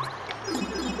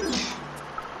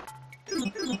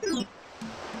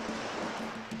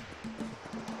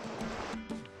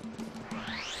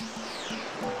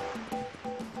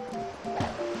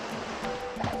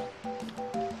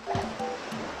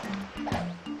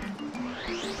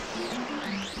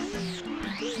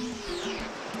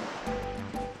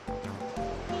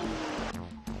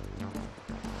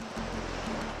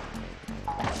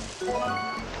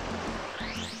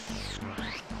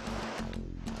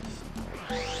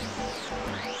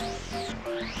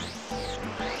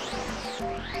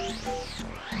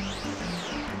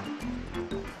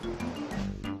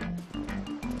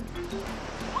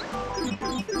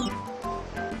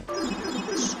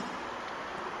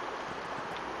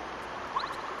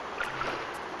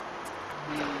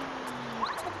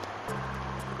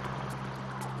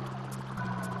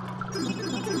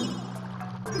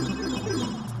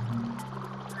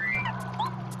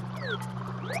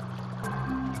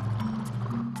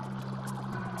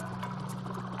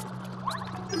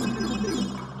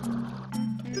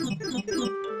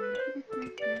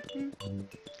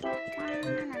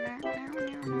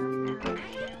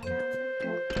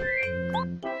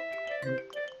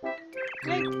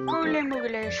 Kijk, coole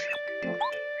moogles.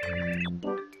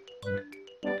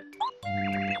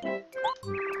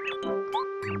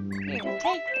 Here,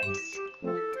 take this.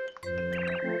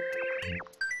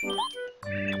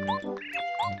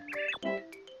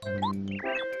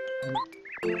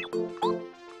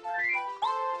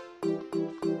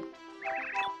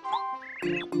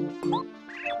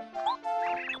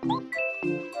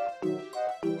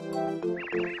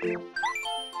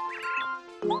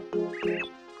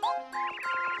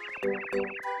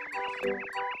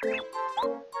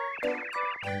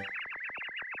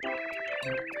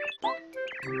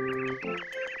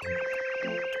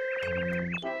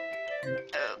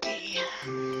 Okay.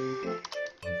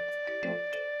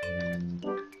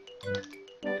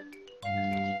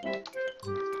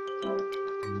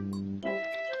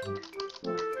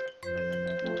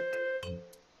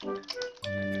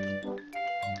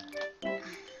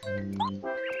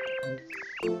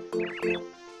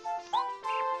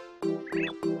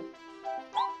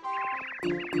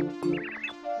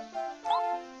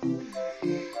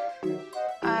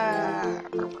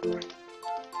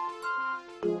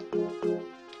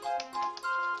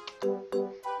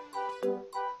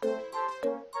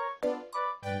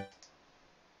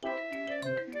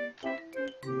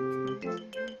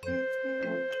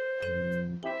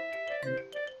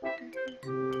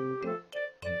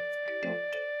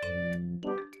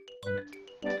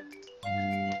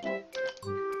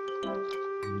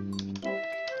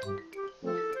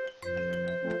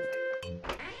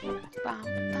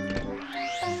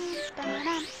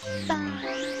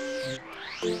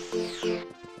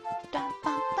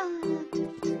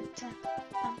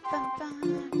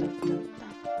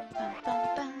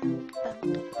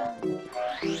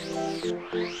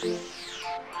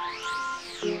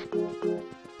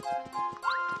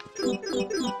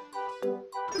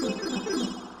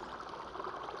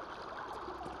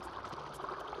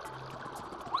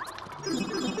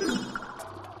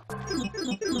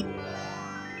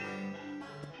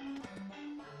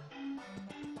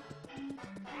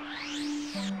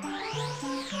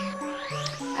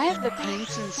 I have the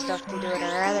paints and stuff to do it,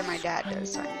 or rather my dad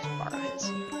does, so I need to borrow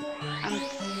his.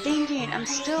 I'm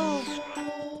still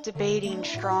debating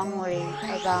strongly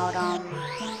about,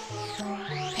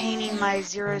 painting my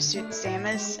Zero Suit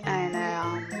Samus and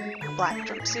a black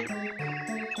jumpsuit.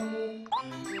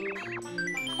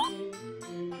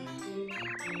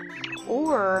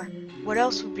 Or, what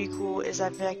else would be cool is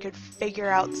if I could figure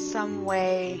out some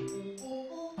way,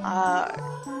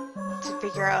 to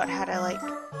figure out how to, like,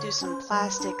 do some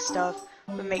plastic stuff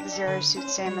but make Zero Suit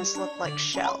Samus look like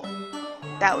Shell.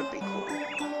 That would be cool.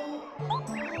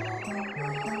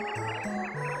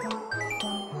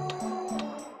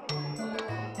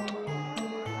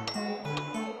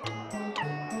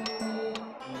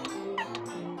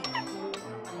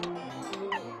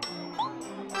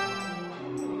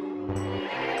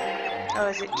 Oh,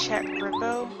 is it Chet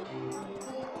Rippo?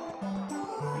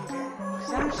 Okay,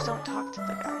 because I just don't talk to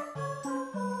the guy.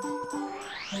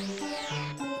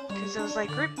 Because it was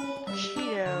like, Rip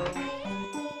Cheeto.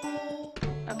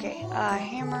 Okay,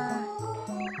 hammer.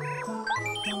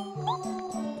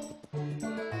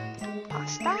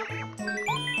 Pasta?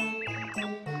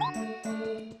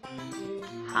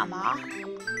 Hammer.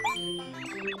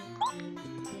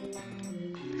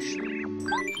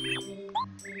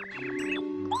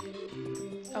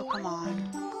 Oh, come on.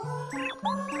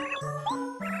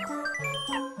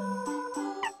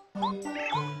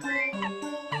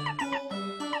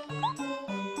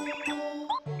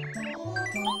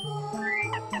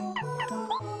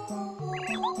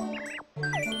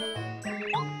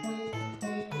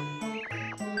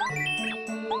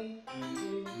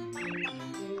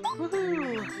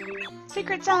 Woohoo!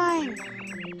 Secret sign!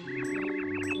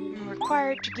 I'm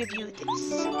required to give you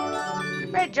this.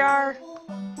 Red jar!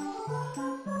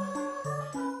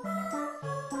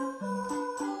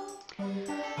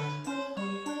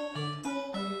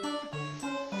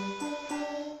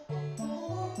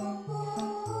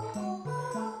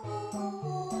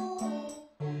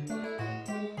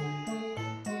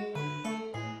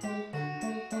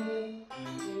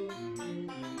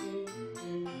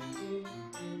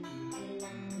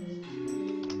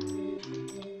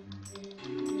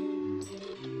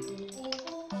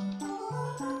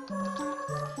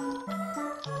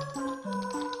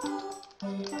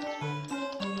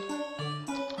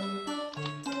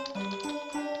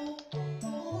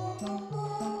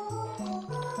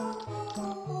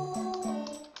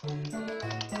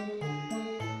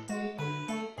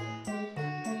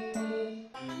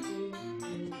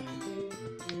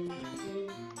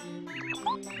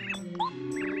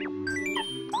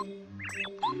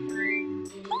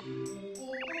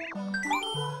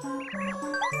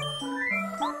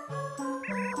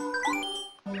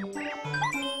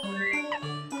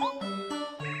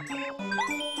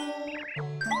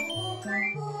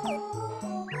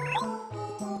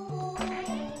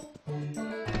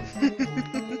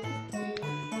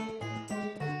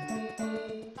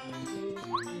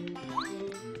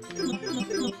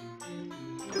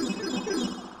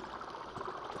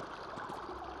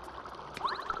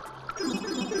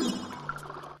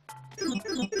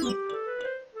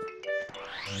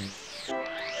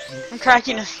 I'm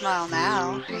cracking a smile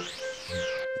now.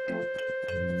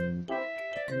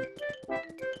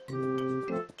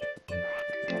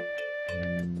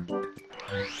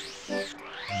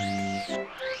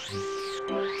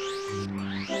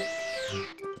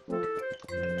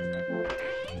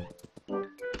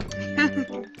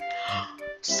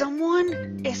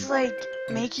 Someone is like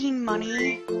making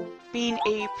money being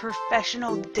a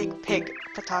professional dick pic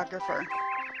photographer.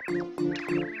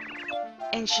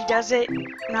 And she does it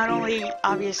not only,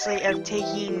 obviously, of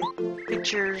taking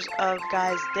pictures of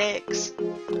guys' dicks,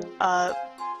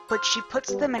 but she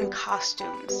puts them in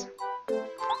costumes.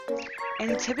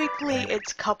 And typically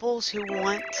it's couples who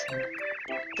want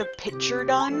the picture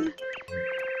done,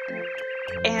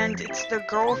 and it's the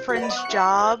girlfriend's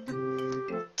job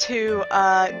to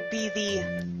be the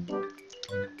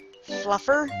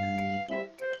fluffer.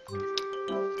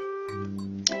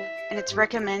 And it's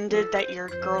recommended that your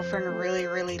girlfriend really,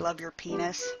 really love your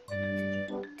penis.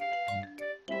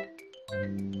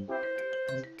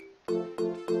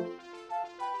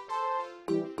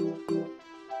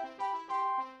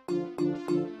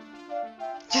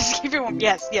 Just keep it warm.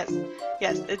 Yes, yes,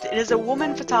 yes. It is a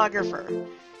woman photographer.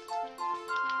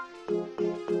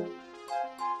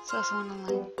 Saw someone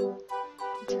online.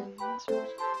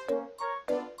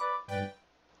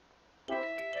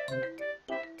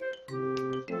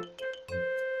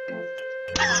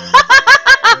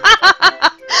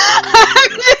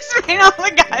 I'm just making all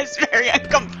the guys very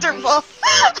uncomfortable.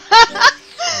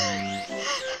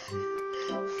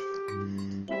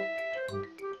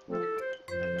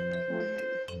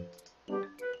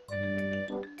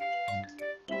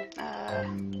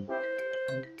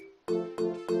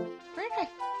 Where did I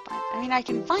find? I mean, I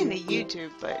can find the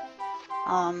YouTube, but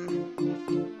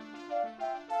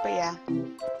yeah.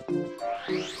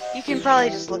 You can probably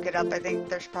just look it up. I think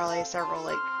there's probably several,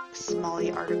 like,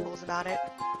 smally articles about it.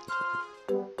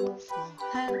 Small.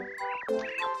 Hurry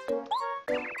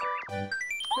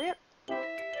up.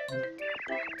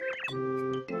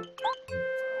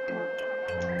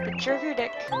 picture of your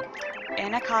dick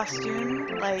in a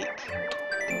costume, like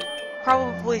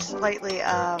probably slightly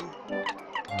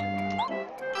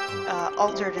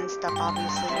altered and stuff,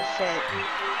 obviously to fit,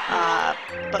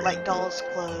 but like doll's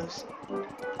clothes.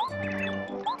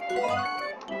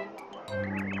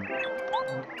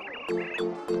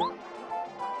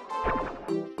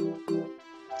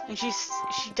 And she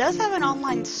does have an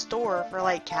online store for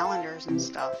like calendars and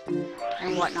stuff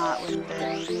and whatnot with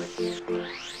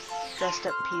dressed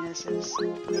up penises.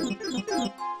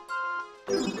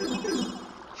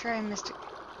 Sure, I missed it.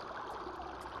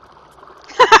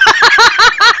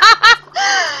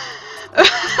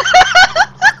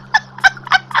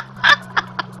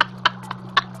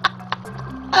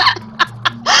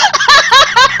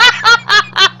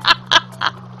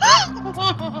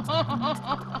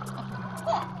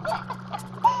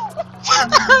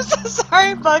 I'm so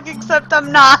sorry, Bug, except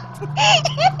I'm not.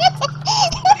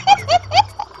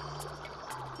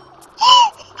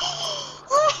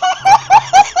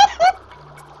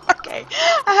 Okay,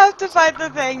 I have to find the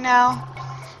thing now.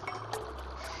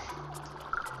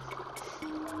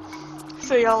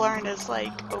 So y'all aren't as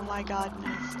like, oh my godness.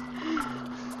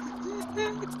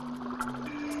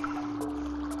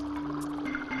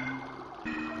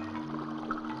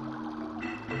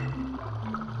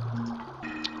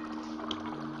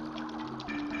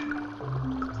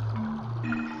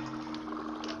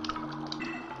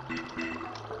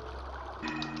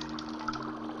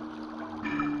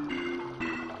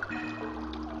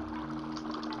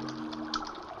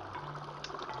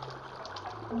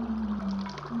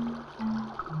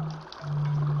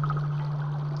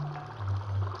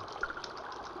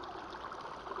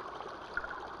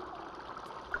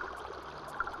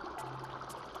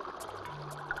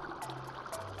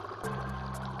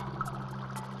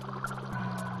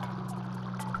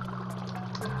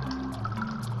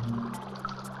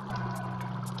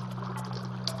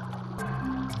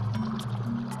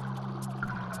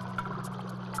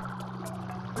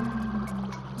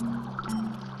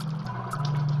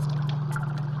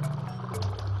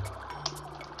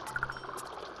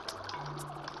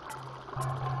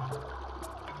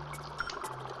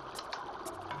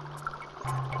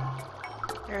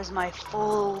 There's my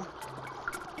full,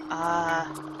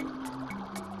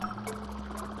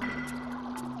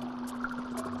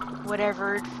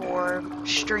 whatever for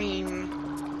stream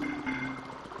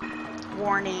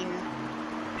warning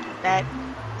that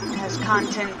has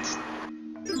content.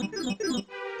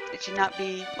 It should not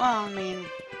be, well, I mean,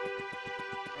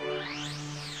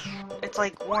 it's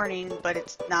like warning, but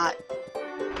it's not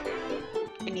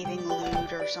anything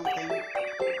lewd or something.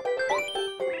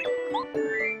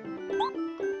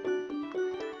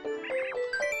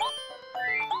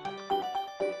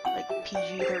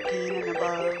 PG-13 and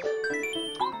above.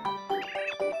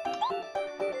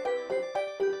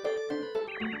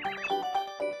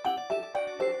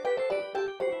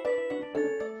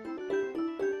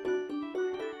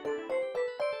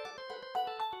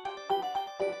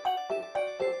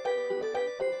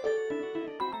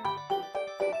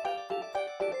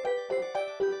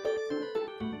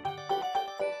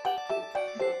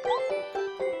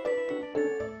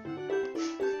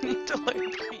 Need to look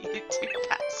for YouTube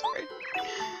password.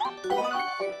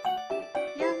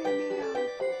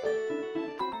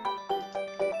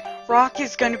 Rock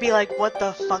is gonna be like, what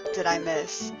the fuck did I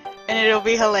miss? And it'll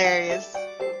be hilarious.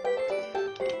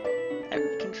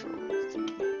 Controls.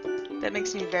 That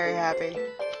makes me very happy.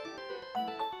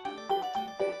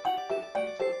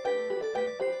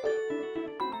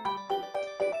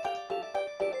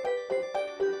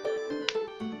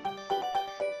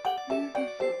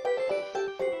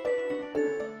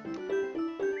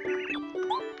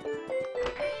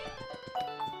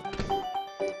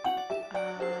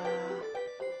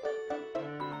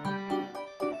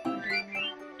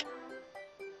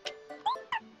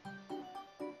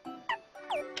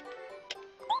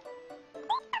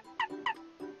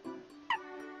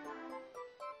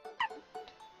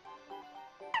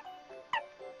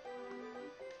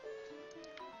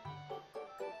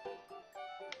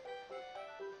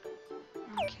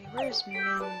 Okay, where's Mint?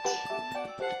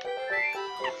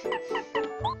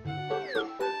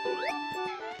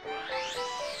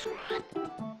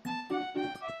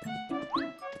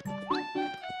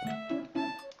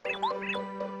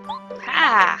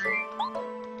 Ha!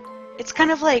 It's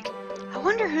kind of like, I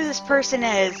wonder who this person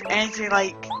is, and it's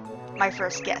like my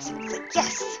first guess, and it's like,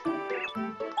 yes!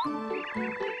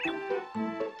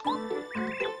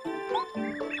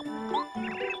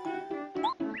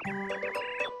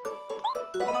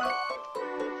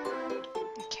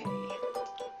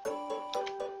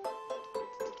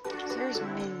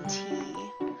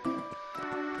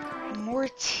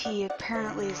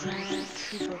 apparently is in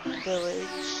Koopa Village.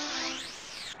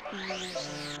 And then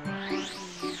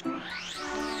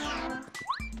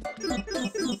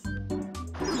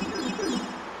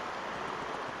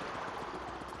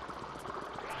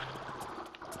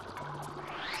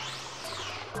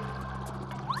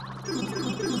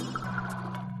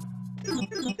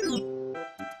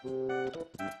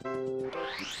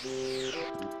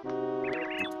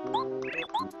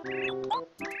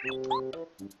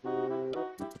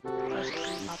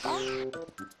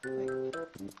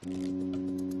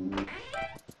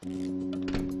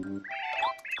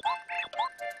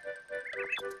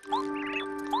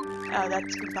oh,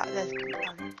 that's goodbye. That's goodbye.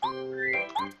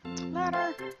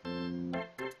 Ladder.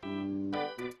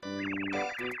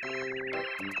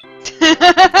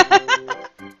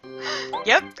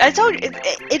 Yep, I told you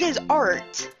it is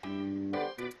art.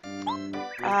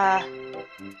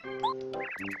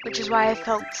 Which is why I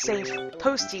felt safe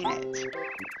posting it.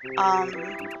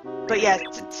 But yeah,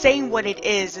 saying what it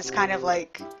is kind of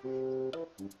like.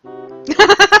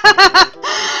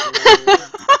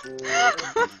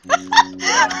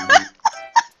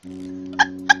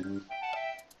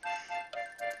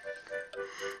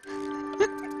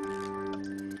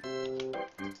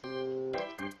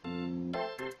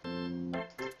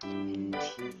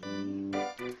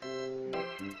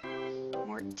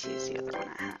 More tea is the other one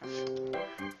I have.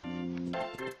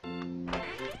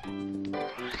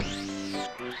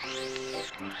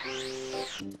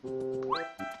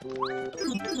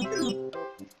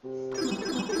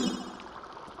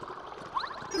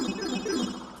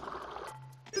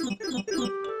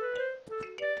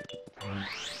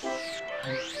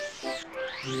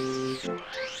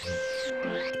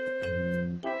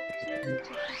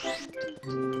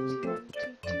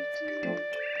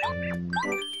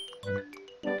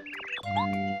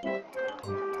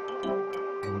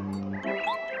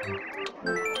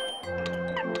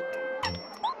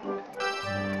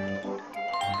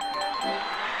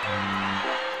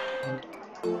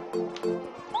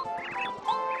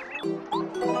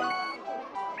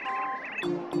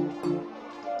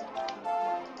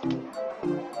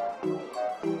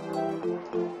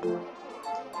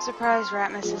 Surprised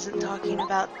Ratmus isn't talking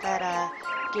about that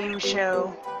game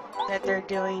show that they're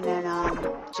doing in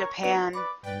Japan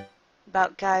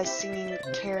about guys singing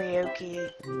karaoke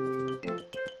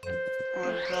while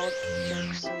a girl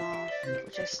jerks them off,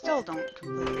 which I still don't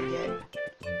completely get.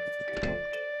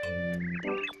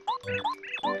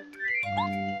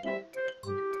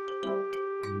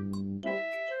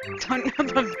 Don't know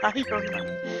the value of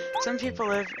money. Some people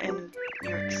live in New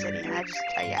York City, and I just,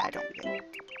 yeah, I don't get it.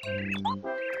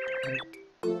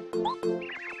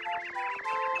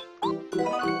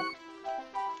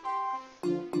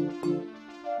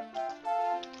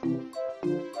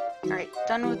 Alright,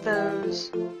 done with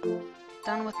those.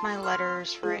 Done with my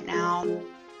letters for right now.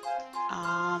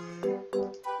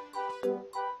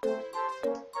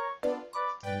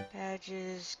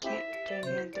 Badges, can't do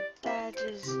any of the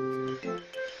badges.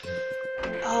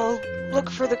 I'll look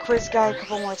for the quiz guide a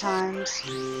couple more times.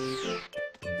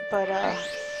 But,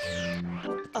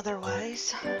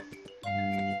 otherwise,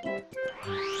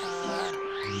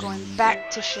 going back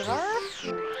to Shivar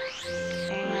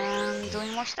and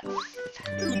doing more stuff.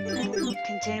 And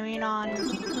continuing on.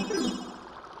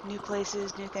 New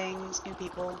places, new things, new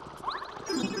people.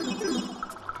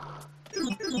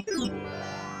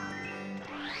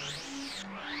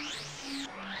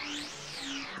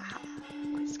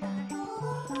 Quiz guy.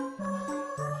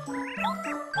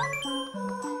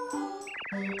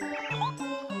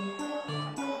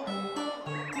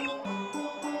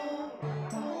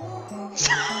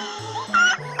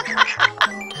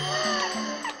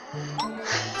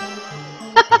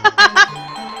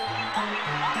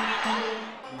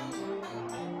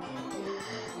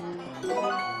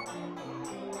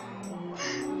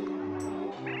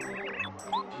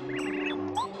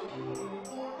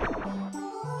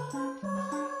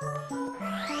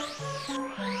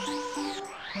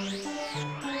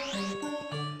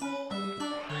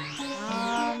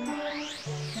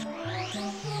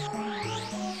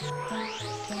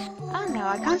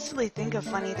 I constantly think of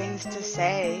funny things to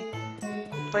say,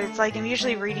 but it's like I'm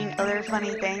usually reading other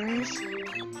funny things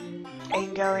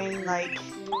and going like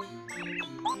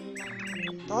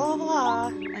blah blah blah,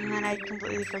 and then I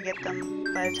completely forget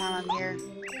them by the time I'm here.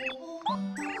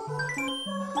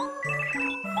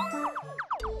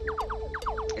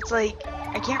 It's like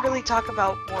I can't really talk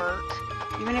about work.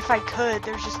 Even if I could,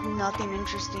 there's just nothing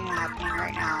interesting happening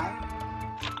right now.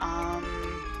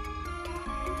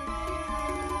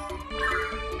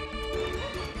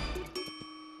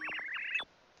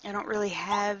 I don't really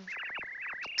have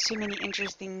too many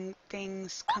interesting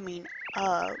things coming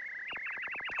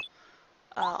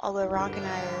although Rock and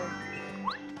I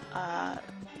are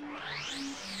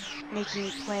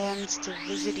making plans to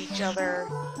visit each other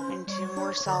into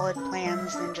more solid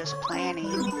plans than just planning.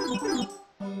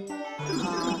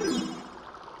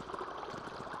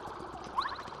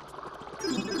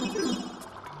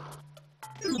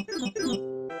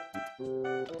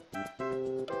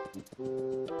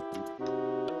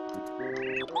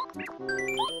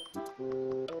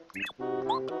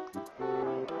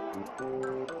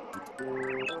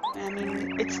 I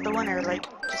mean, it's the winter, like,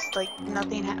 just like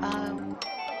nothing,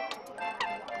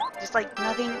 just like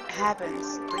nothing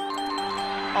happens. Like,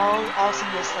 all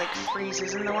awesomeness like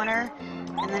freezes in the winter,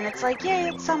 and then it's like, yay,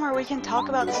 it's summer, we can talk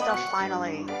about stuff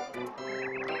finally.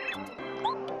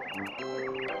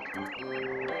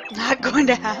 Not going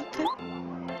to happen?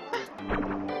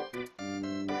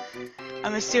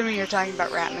 I'm assuming you're talking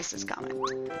about Ratmus's comment.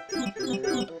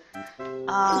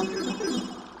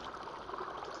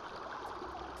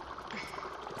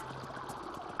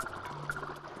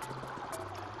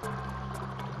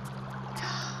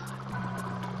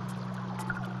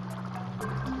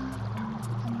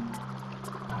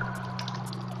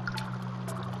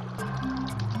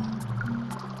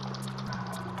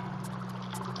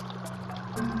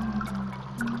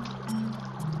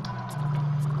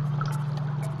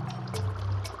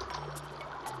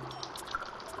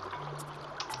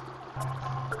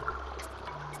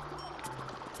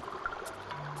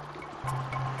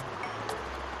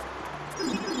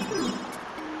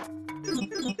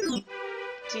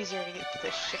 It's easier to get to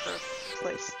the shipper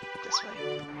place this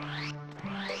way.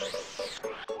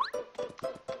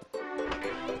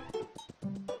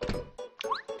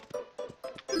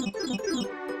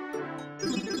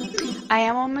 I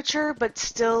am immature, but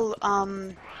still,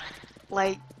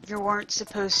 like, you weren't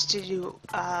supposed to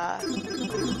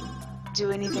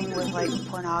do anything with, like,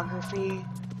 pornography,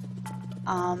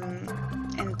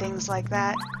 and things like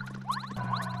that.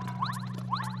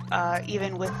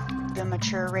 Even with the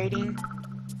mature rating.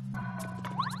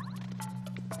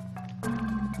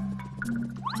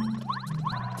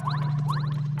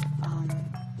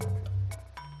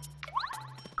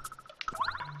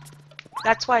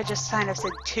 That's why I just kind of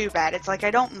said too bad. It's like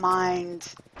I don't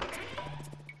mind.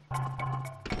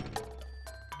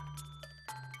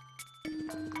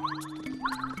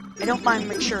 I don't mind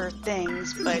mature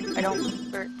things, but I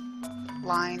don't. Or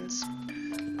lines.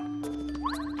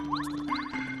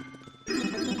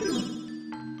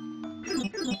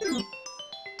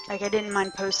 Like, I didn't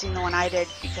mind posting the one I did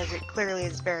because it clearly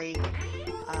is very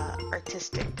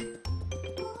artistic.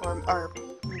 Or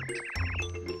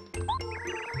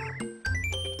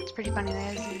it's pretty funny.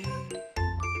 Okay,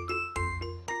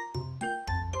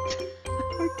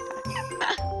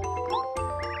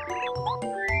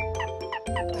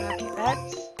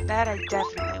 that I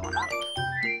definitely want up.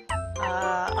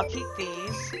 I'll keep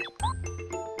these.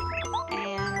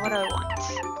 And what do I want?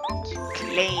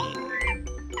 Claim.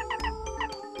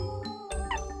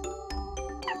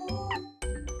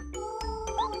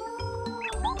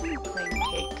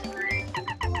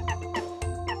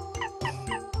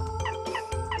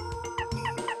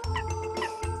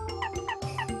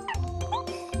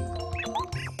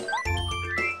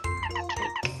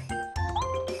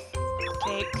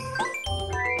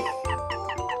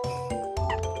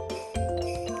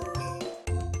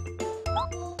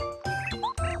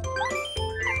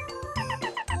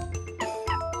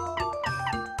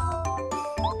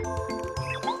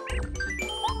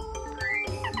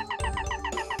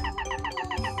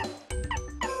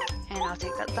 I'll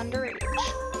take that Thunder Rage.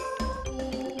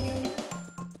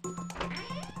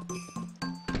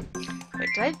 Wait,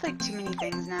 do I have like too many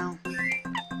things now? I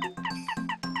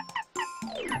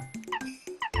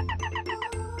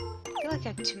feel like I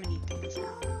have too many things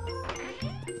now.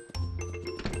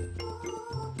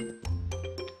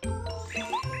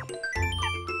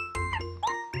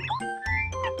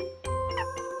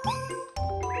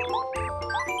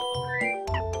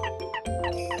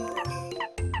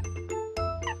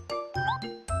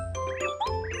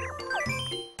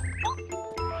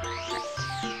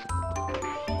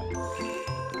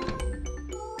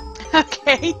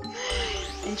 Okay.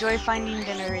 Enjoy finding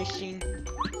dinner, Rasheen.